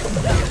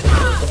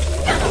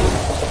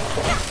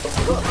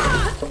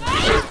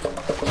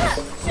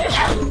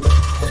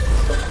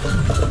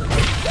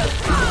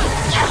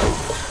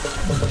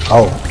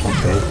 Oh,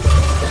 okay.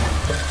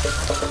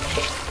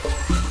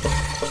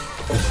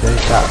 Let's say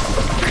that.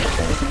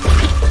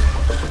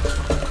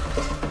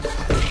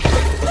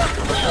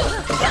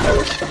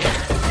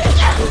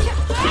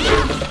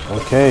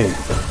 Okay. Okay.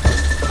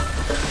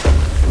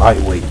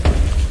 Lightweight.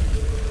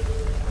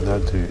 What did I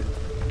do?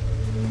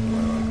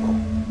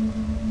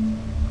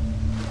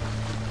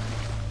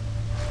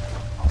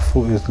 I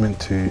thought it was meant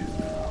to.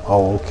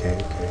 Oh, okay,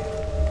 okay.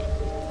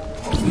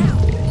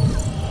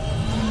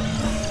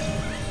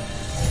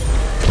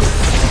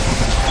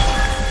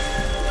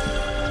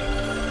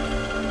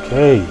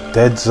 Okay,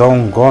 dead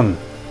zone gone.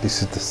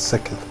 This is the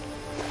second.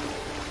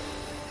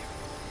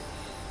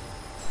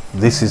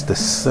 This is the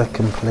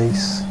second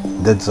place.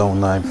 Dead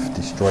zone I've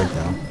destroyed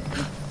now.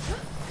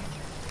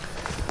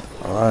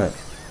 Alright.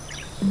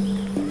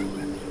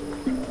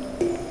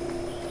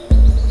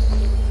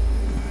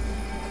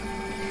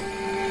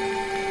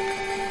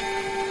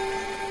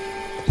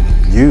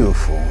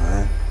 Beautiful,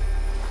 man.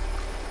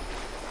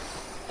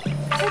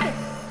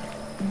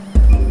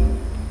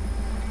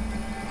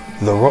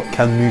 The rock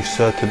can move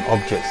certain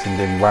objects in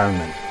the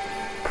environment.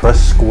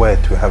 Press square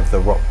to have the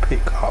rock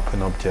pick up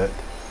an object.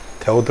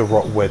 Tell the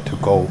rock where to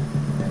go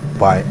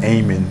by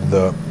aiming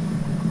the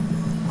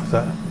what's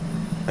that?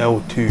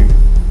 L2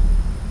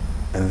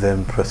 and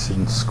then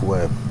pressing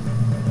square.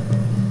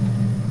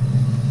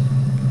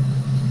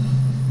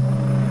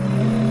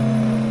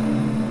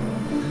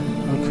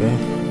 Okay.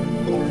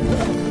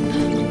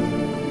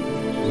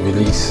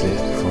 Release it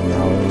from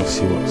now. Let's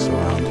see what's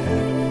around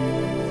here.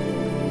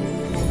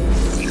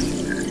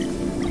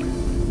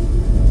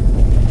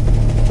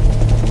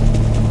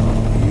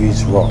 Use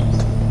It's rocked.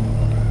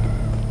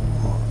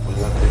 Oh, what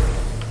did I do?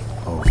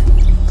 Oh,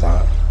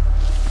 that.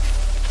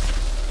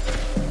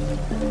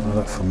 Oh,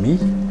 that for me?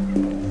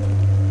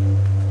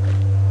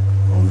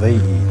 Oh, they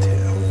eat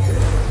it.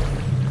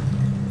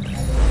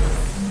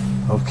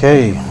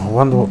 Okay. Okay, I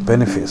wonder what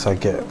benefits I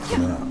get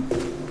from that.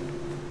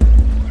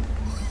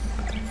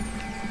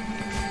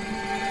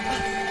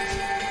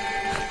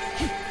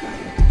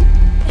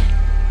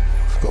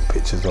 It's got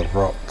pictures of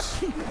rocks.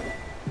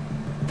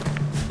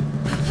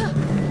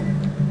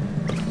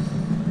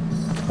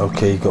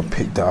 Okay, you got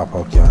picked that up.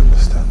 Okay, I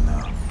understand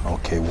now.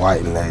 Okay,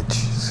 white ledge.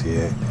 See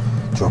it?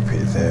 Drop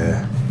it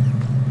there.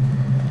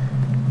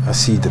 I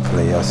see the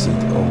play. I see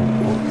the. Oh,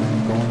 can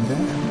you go on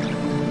there?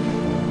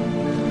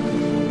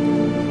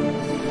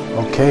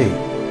 Okay.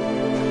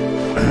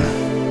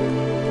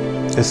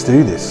 Let's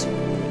do this.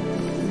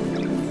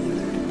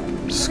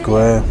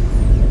 Square.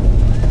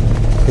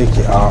 Pick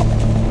it up.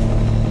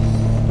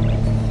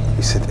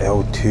 We said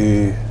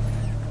L2.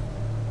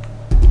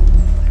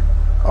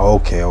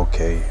 Okay,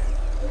 okay.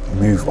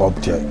 Move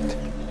object.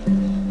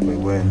 Wait,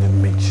 where? Let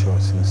me make sure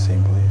it's in the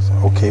same place.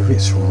 Okay, if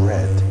it's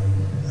red,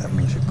 that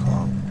means you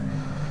can't.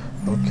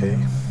 Okay.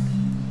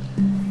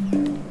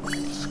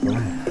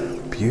 Square.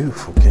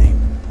 Beautiful game.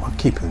 I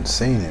keep on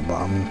saying it, but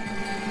I'm.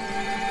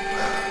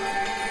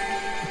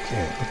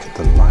 Look at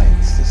the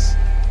lights. This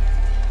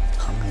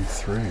coming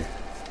through.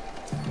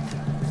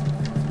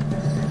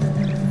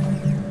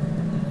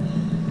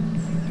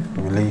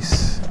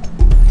 Release.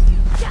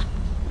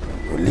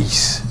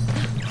 Release.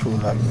 I feel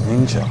like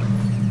ninja.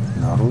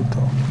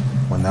 Naruto.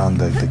 Well, now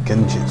the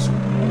genjutsu.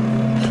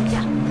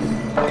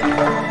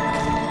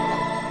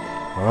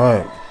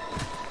 Alright.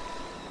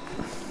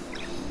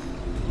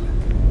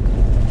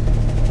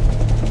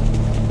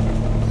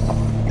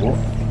 What?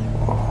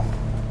 Oh.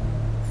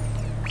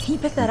 Can you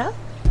pick that up?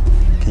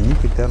 Can you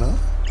pick that up?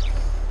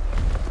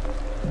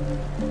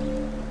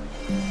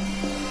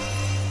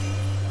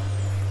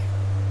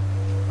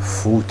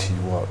 $40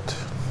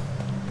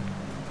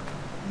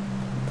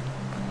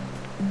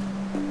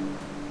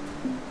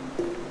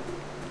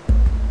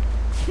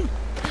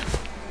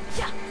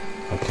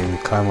 Okay, we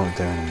climb up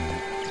there in a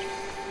minute.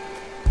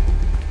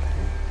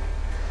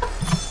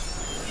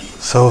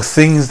 So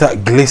things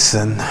that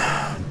glisten,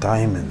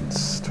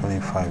 diamonds,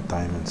 25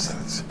 diamonds.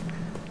 That's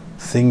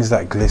things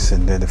that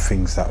glisten, they're the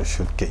things that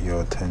should get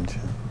your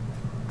attention.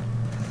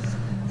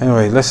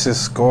 Anyway, let's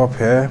just go up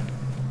here.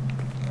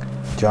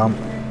 Jump.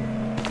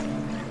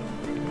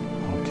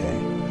 Okay,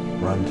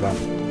 run, jump.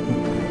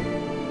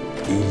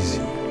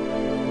 Easy.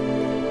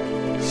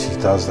 She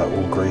does that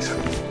all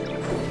gracefully.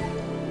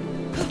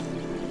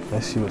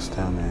 Let's see what's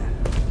down there.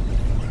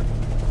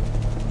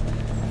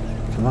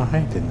 Can I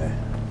hide in there?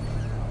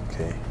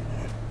 Okay.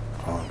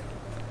 Oh.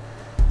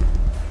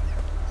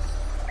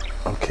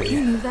 Okay. Can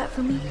you move that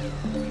for me?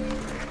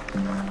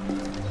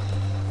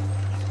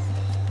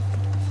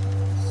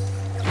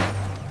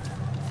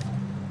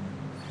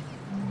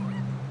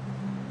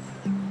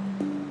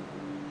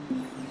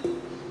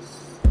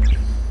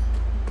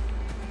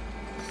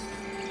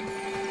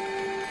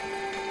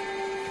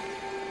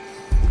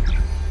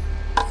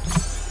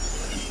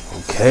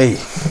 Okay,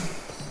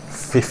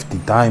 50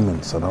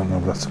 diamonds. I don't know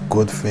if that's a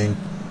good thing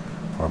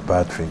or a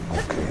bad thing.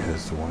 Okay,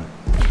 here's the one.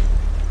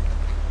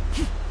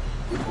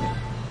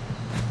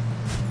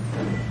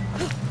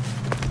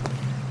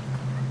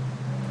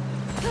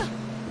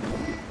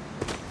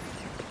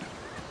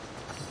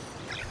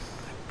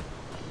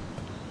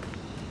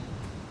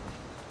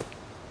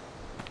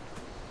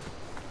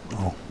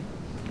 Oh.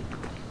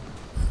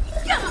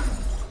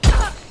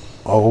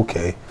 Oh,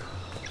 okay.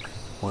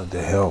 What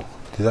the hell?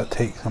 Did that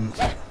take some?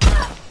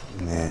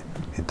 Yeah,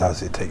 it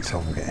does. It takes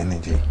some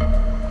energy.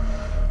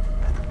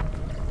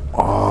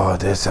 Oh,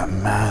 there's that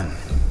man.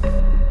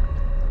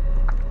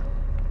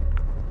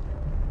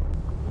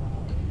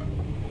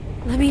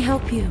 Let me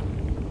help you.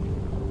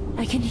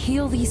 I can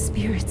heal these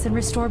spirits and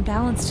restore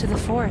balance to the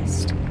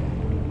forest.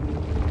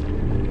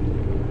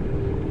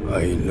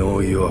 I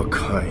know you are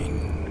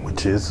kind.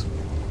 Which is?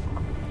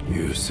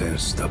 You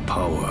sense the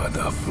power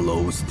that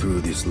flows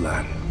through this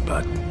land,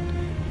 but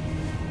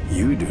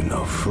you do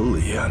not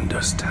fully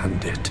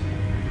understand it.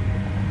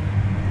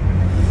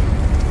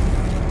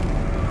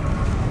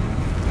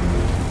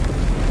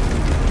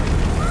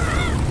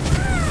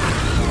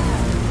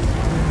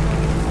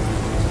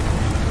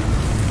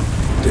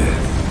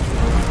 Death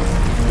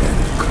and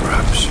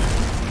corruption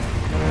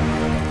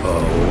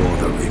are all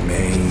that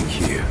remain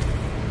here.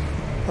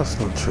 That's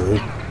not true.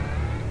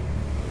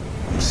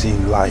 I'm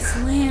seeing life.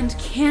 This land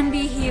can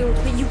be healed,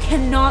 but you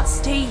cannot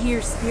stay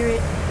here,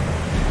 Spirit.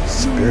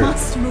 You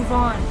must move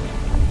on.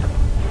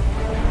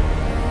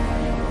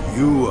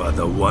 You are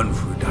the one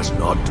who does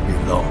not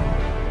belong.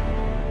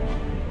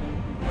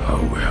 I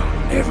will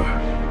never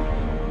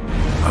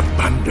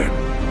abandon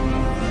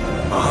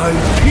my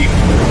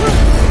people.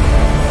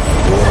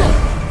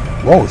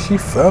 Whoa, she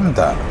firmed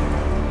that.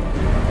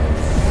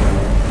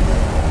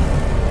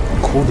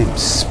 Called him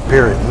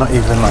spirit, not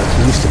even like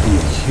he used to be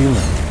a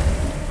human.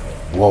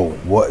 Whoa,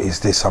 what is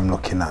this I'm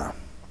looking at?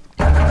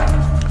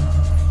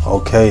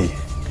 Okay.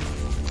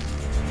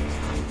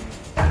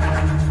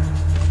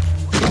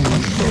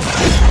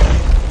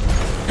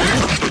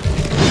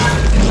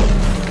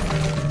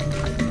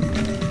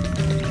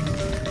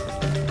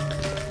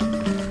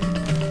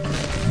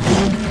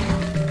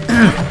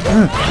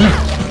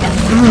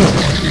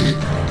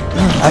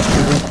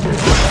 Activate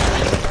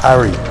the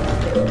parry.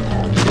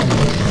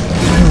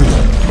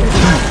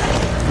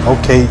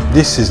 Okay,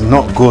 this is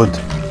not good.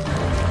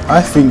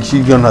 I think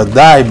she's gonna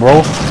die,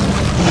 bro.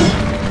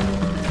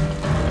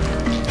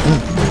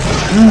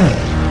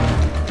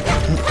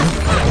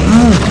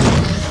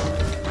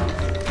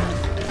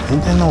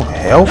 Ain't there no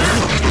health?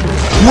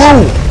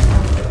 Whoa!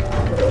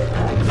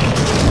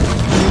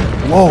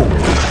 Whoa!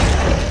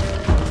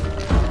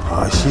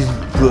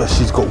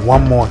 She's got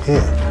one more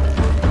hit.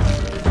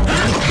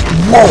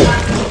 Whoa!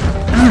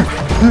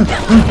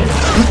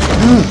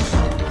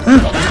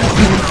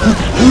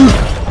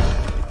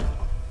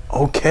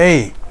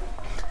 Okay.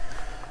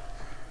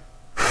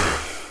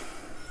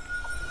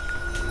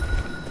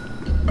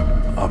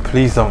 Oh,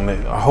 please don't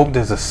let. I hope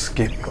there's a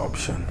skip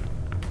option.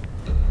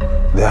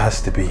 There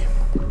has to be.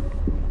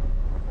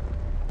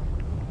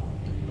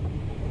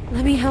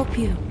 Let me help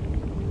you.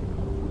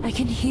 I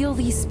can heal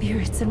these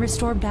spirits and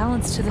restore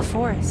balance to the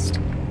forest.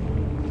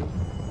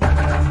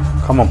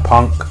 Come on,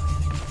 punk.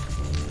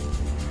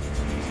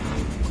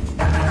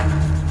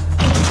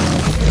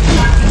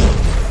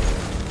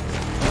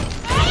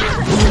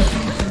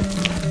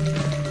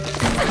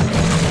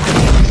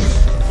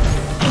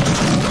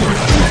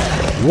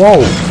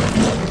 Whoa!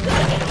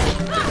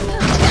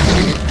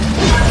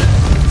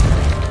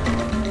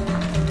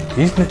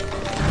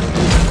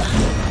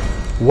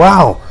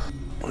 Wow!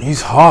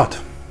 He's hot.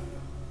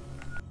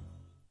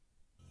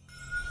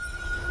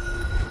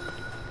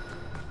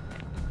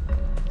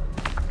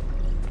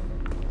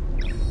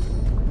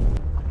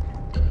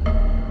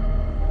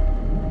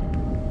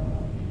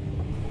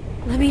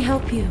 Let me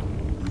help you.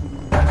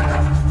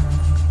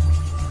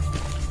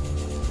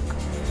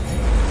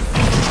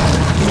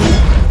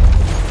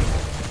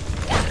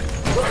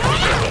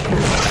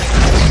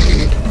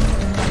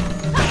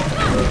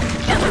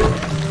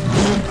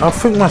 I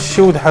think my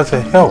shield has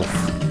a health.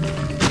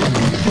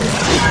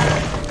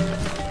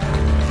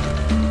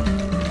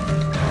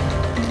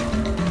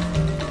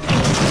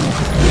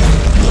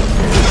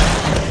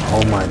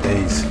 Oh my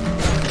days.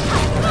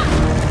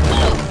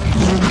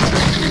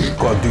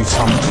 Gotta do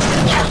something.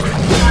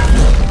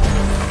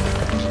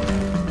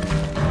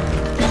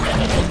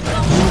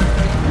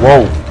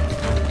 Whoa.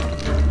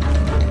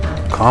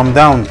 Calm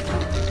down.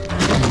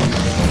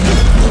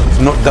 It's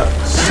not that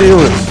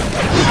serious.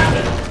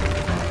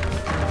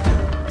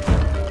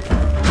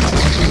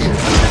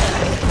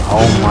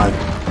 Oh my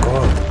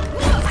god.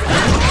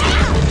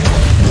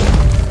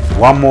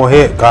 One more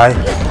hit, guy.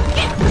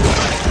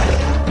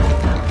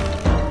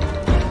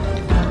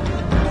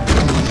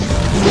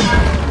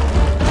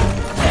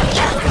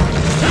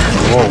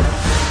 Whoa.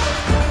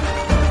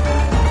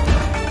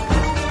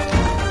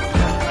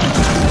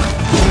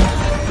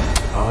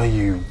 Are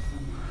you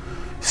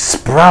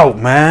sprout,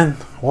 man?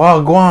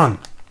 Well, go on.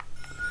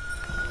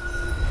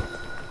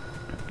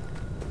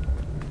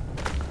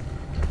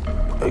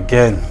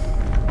 Again.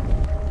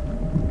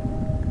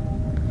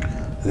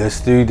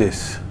 Let's do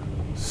this.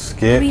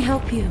 Skip. Let me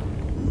help you.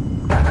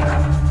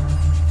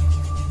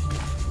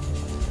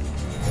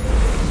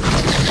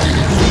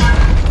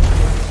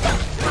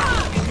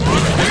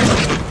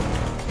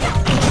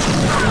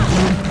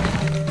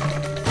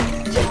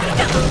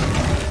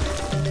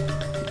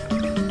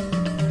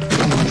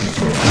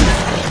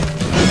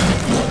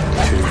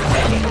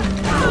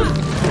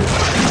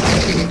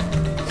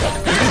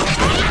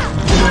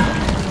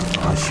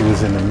 Oh, she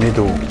was in the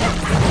middle.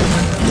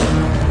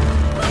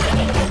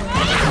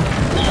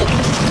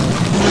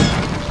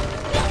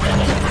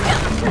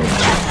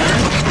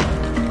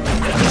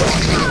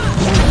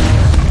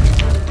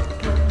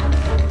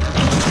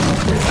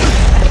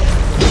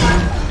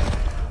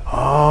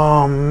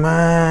 Oh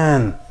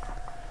man.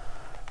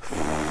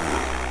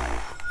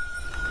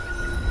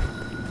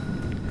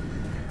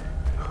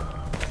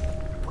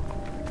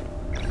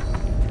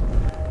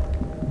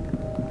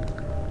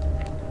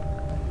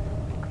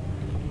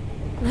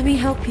 Let me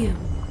help you.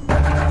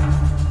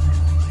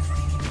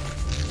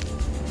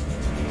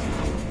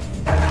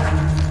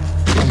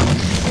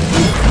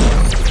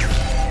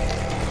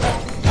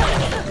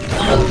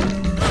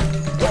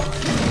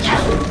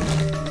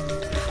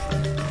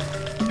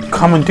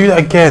 Come and do that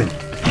again.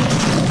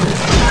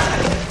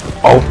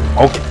 Oh,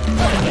 okay.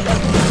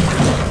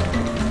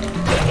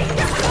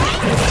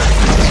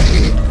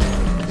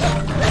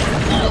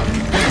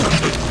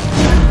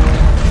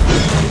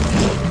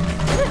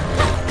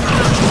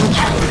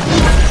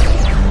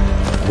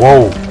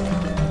 Whoa.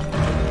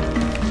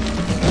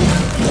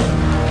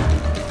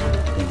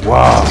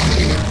 Wow.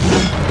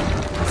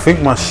 I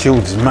think my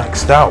shield's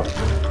maxed out.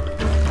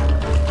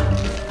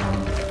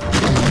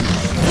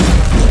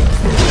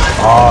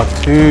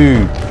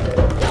 R2.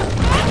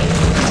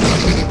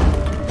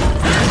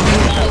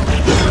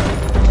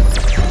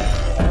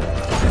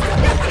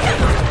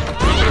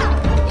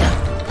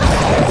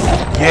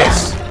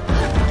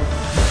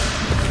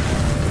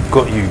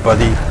 Got you,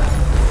 buddy.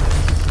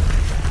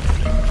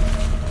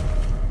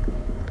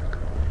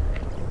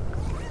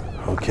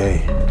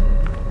 Okay.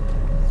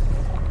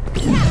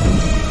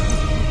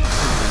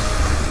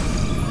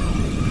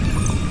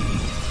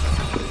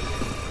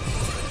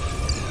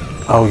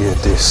 Oh yeah,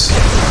 this.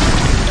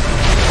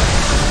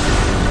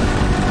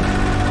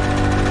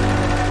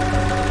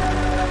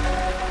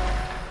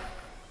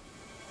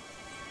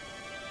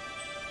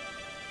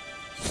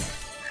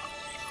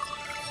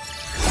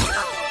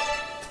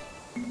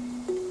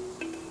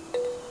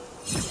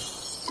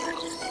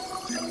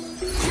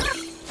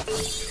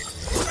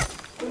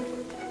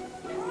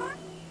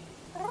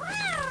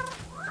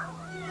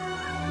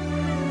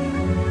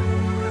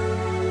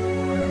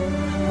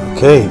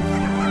 Okay,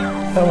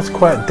 that was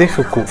quite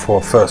difficult for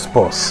a first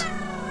boss.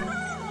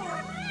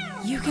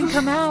 You can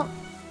come out.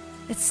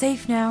 It's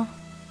safe now.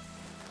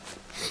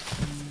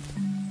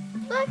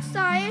 Look,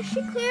 Saiya,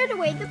 she cleared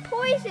away the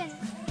poison.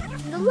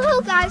 The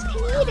little guys can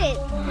eat it.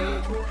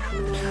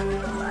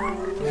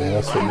 Yeah,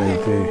 that's what they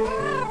do.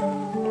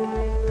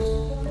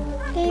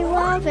 They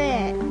love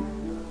it.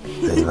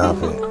 They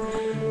love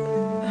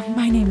it.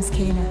 My name's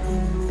Kana.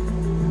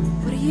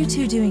 What are you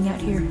two doing out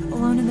here,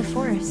 alone in the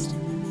forest?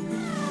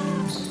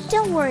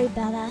 Don't worry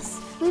about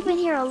us. We've been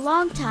here a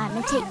long time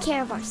and take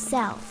care of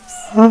ourselves.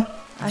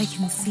 I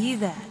can see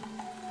that.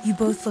 You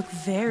both look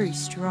very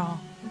strong.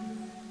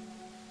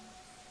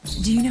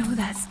 Do you know who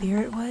that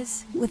spirit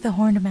was with the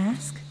horned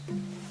mask?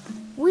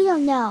 We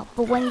don't know,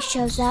 but when he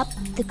shows up,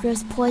 the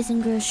girl's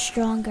poison grows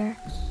stronger.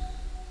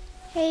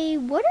 Hey,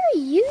 what are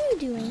you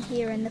doing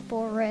here in the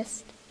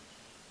forest?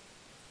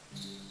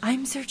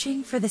 I'm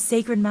searching for the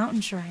sacred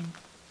mountain shrine.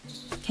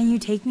 Can you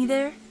take me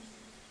there?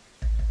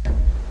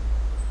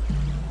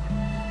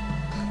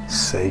 If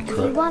you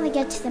Sacred. want to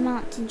get to the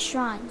mountain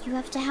shrine, you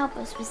have to help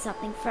us with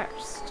something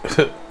first.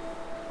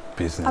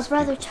 Business. Our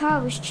brother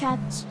Taro was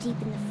trapped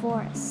deep in the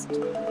forest.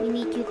 We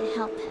need you to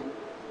help him.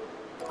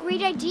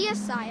 Great idea,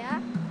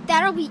 Saiya.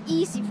 That'll be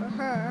easy for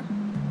her.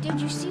 Did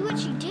you see what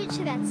she did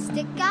to that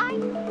stick guy?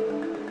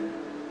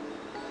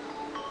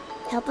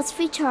 Help us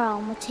free Taro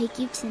and we'll take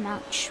you to the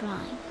mountain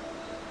shrine.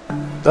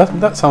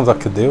 That sounds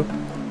like a deal.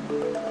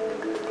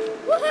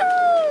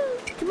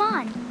 Woohoo! Come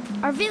on,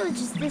 our village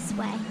is this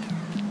way.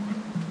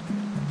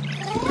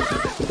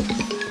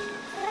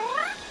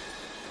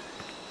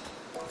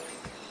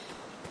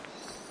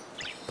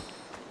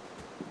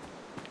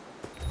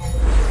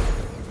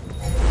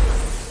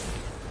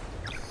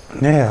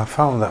 Yeah, I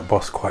found that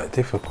boss quite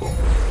difficult.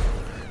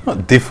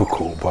 Not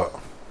difficult, but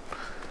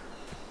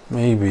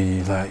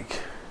maybe like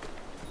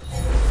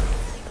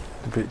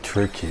a bit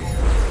tricky.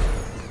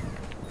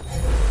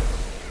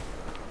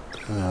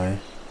 Anyway,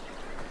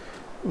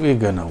 we're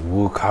gonna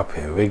walk up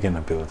here. We're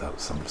gonna build up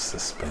some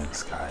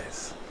suspense,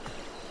 guys.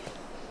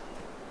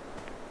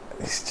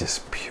 It's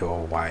just pure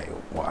white,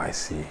 what I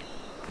see.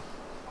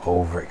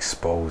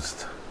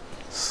 Overexposed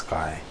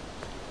sky.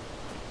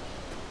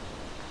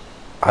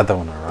 I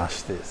don't want to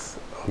rush this.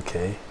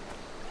 Okay.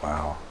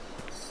 Wow.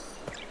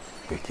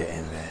 We're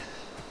getting there.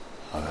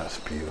 Oh, that's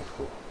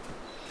beautiful.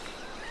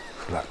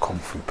 I feel like Kung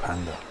Fu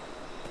Panda.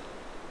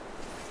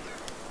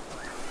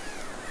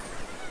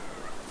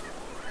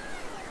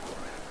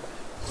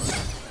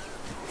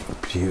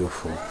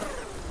 Beautiful.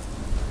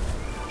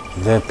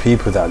 There are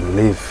people that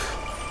live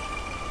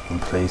in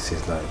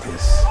places like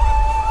this.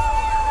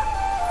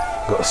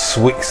 Got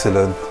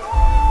Switzerland.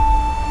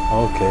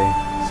 Okay,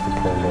 it's the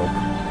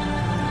prologue.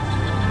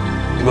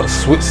 You've got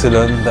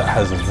Switzerland that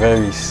has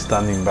very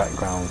stunning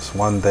backgrounds.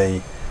 One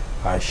day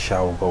I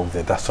shall go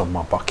there. That's on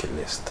my bucket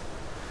list.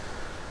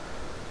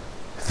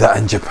 That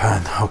and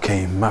Japan.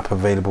 Okay, map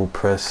available,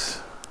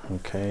 press.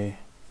 Okay.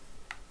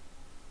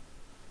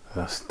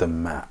 That's the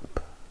map.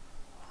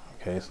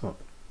 Okay, it's not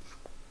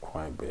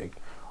quite big.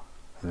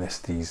 Unless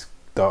these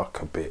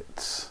darker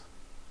bits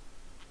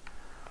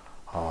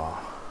are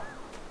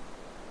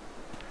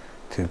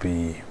to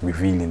be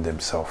revealing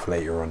themselves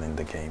later on in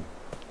the game.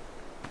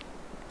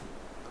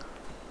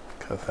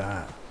 Look at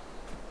that.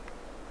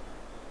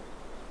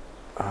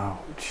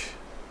 Ouch.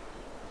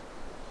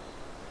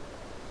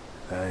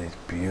 That is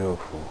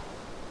beautiful.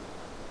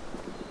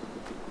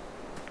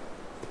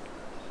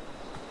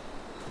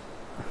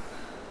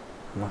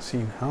 Am I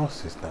seeing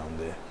houses down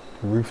there?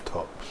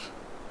 Rooftops.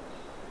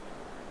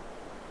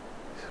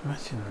 Just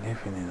imagine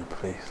living in a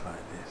place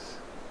like this.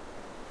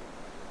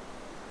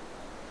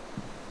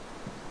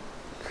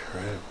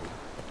 Incredible.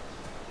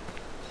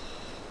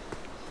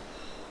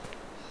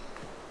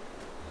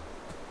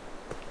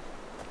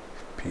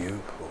 It's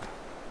beautiful.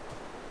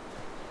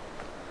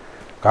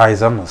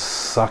 Guys, I'm a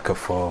sucker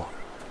for,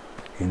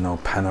 you know,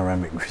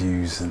 panoramic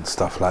views and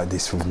stuff like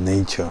this with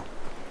nature.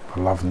 I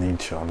love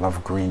nature. I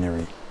love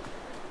greenery.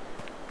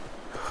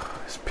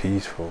 It's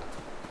peaceful.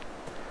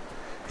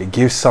 It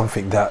gives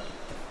something that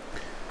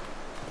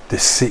the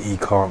city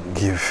can't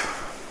give.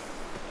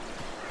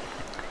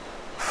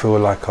 I feel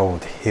like I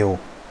would heal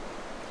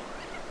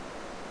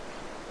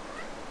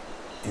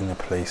in a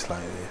place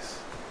like this.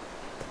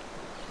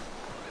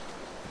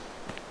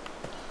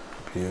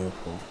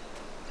 Beautiful.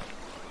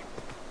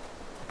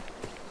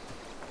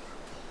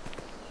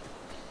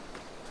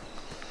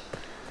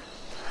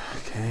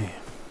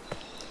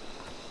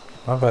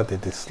 Love how they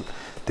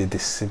did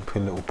this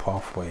simple little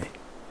pathway.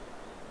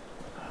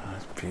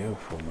 That's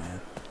beautiful,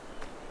 man.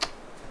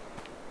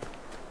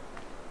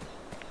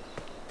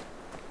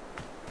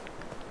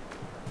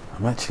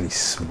 I'm actually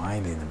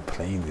smiling and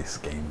playing this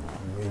game.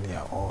 I'm really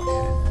at all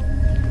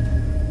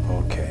here.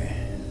 Okay.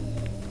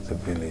 It's a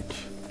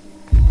village.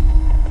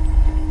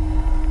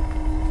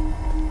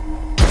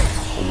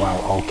 Oh, wow,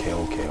 okay.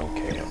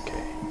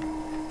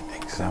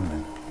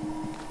 Examine.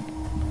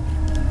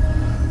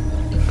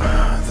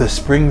 The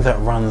spring that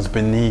runs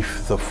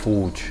beneath the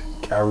forge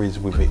carries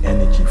with it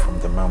energy from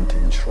the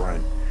mountain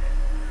shrine.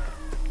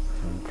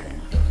 Okay.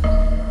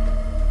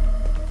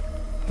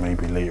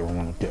 Maybe later on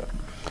I'll get.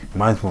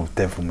 Reminds me of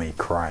Devil May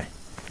Cry,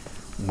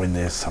 when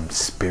there's some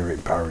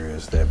spirit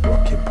barriers there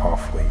blocking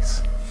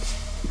pathways,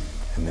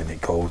 and then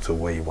it goes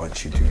away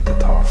once you do the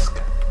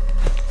task.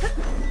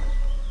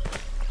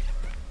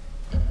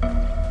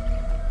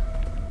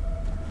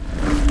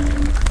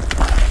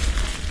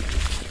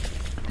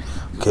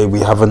 Okay, we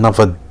have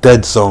another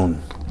dead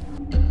zone.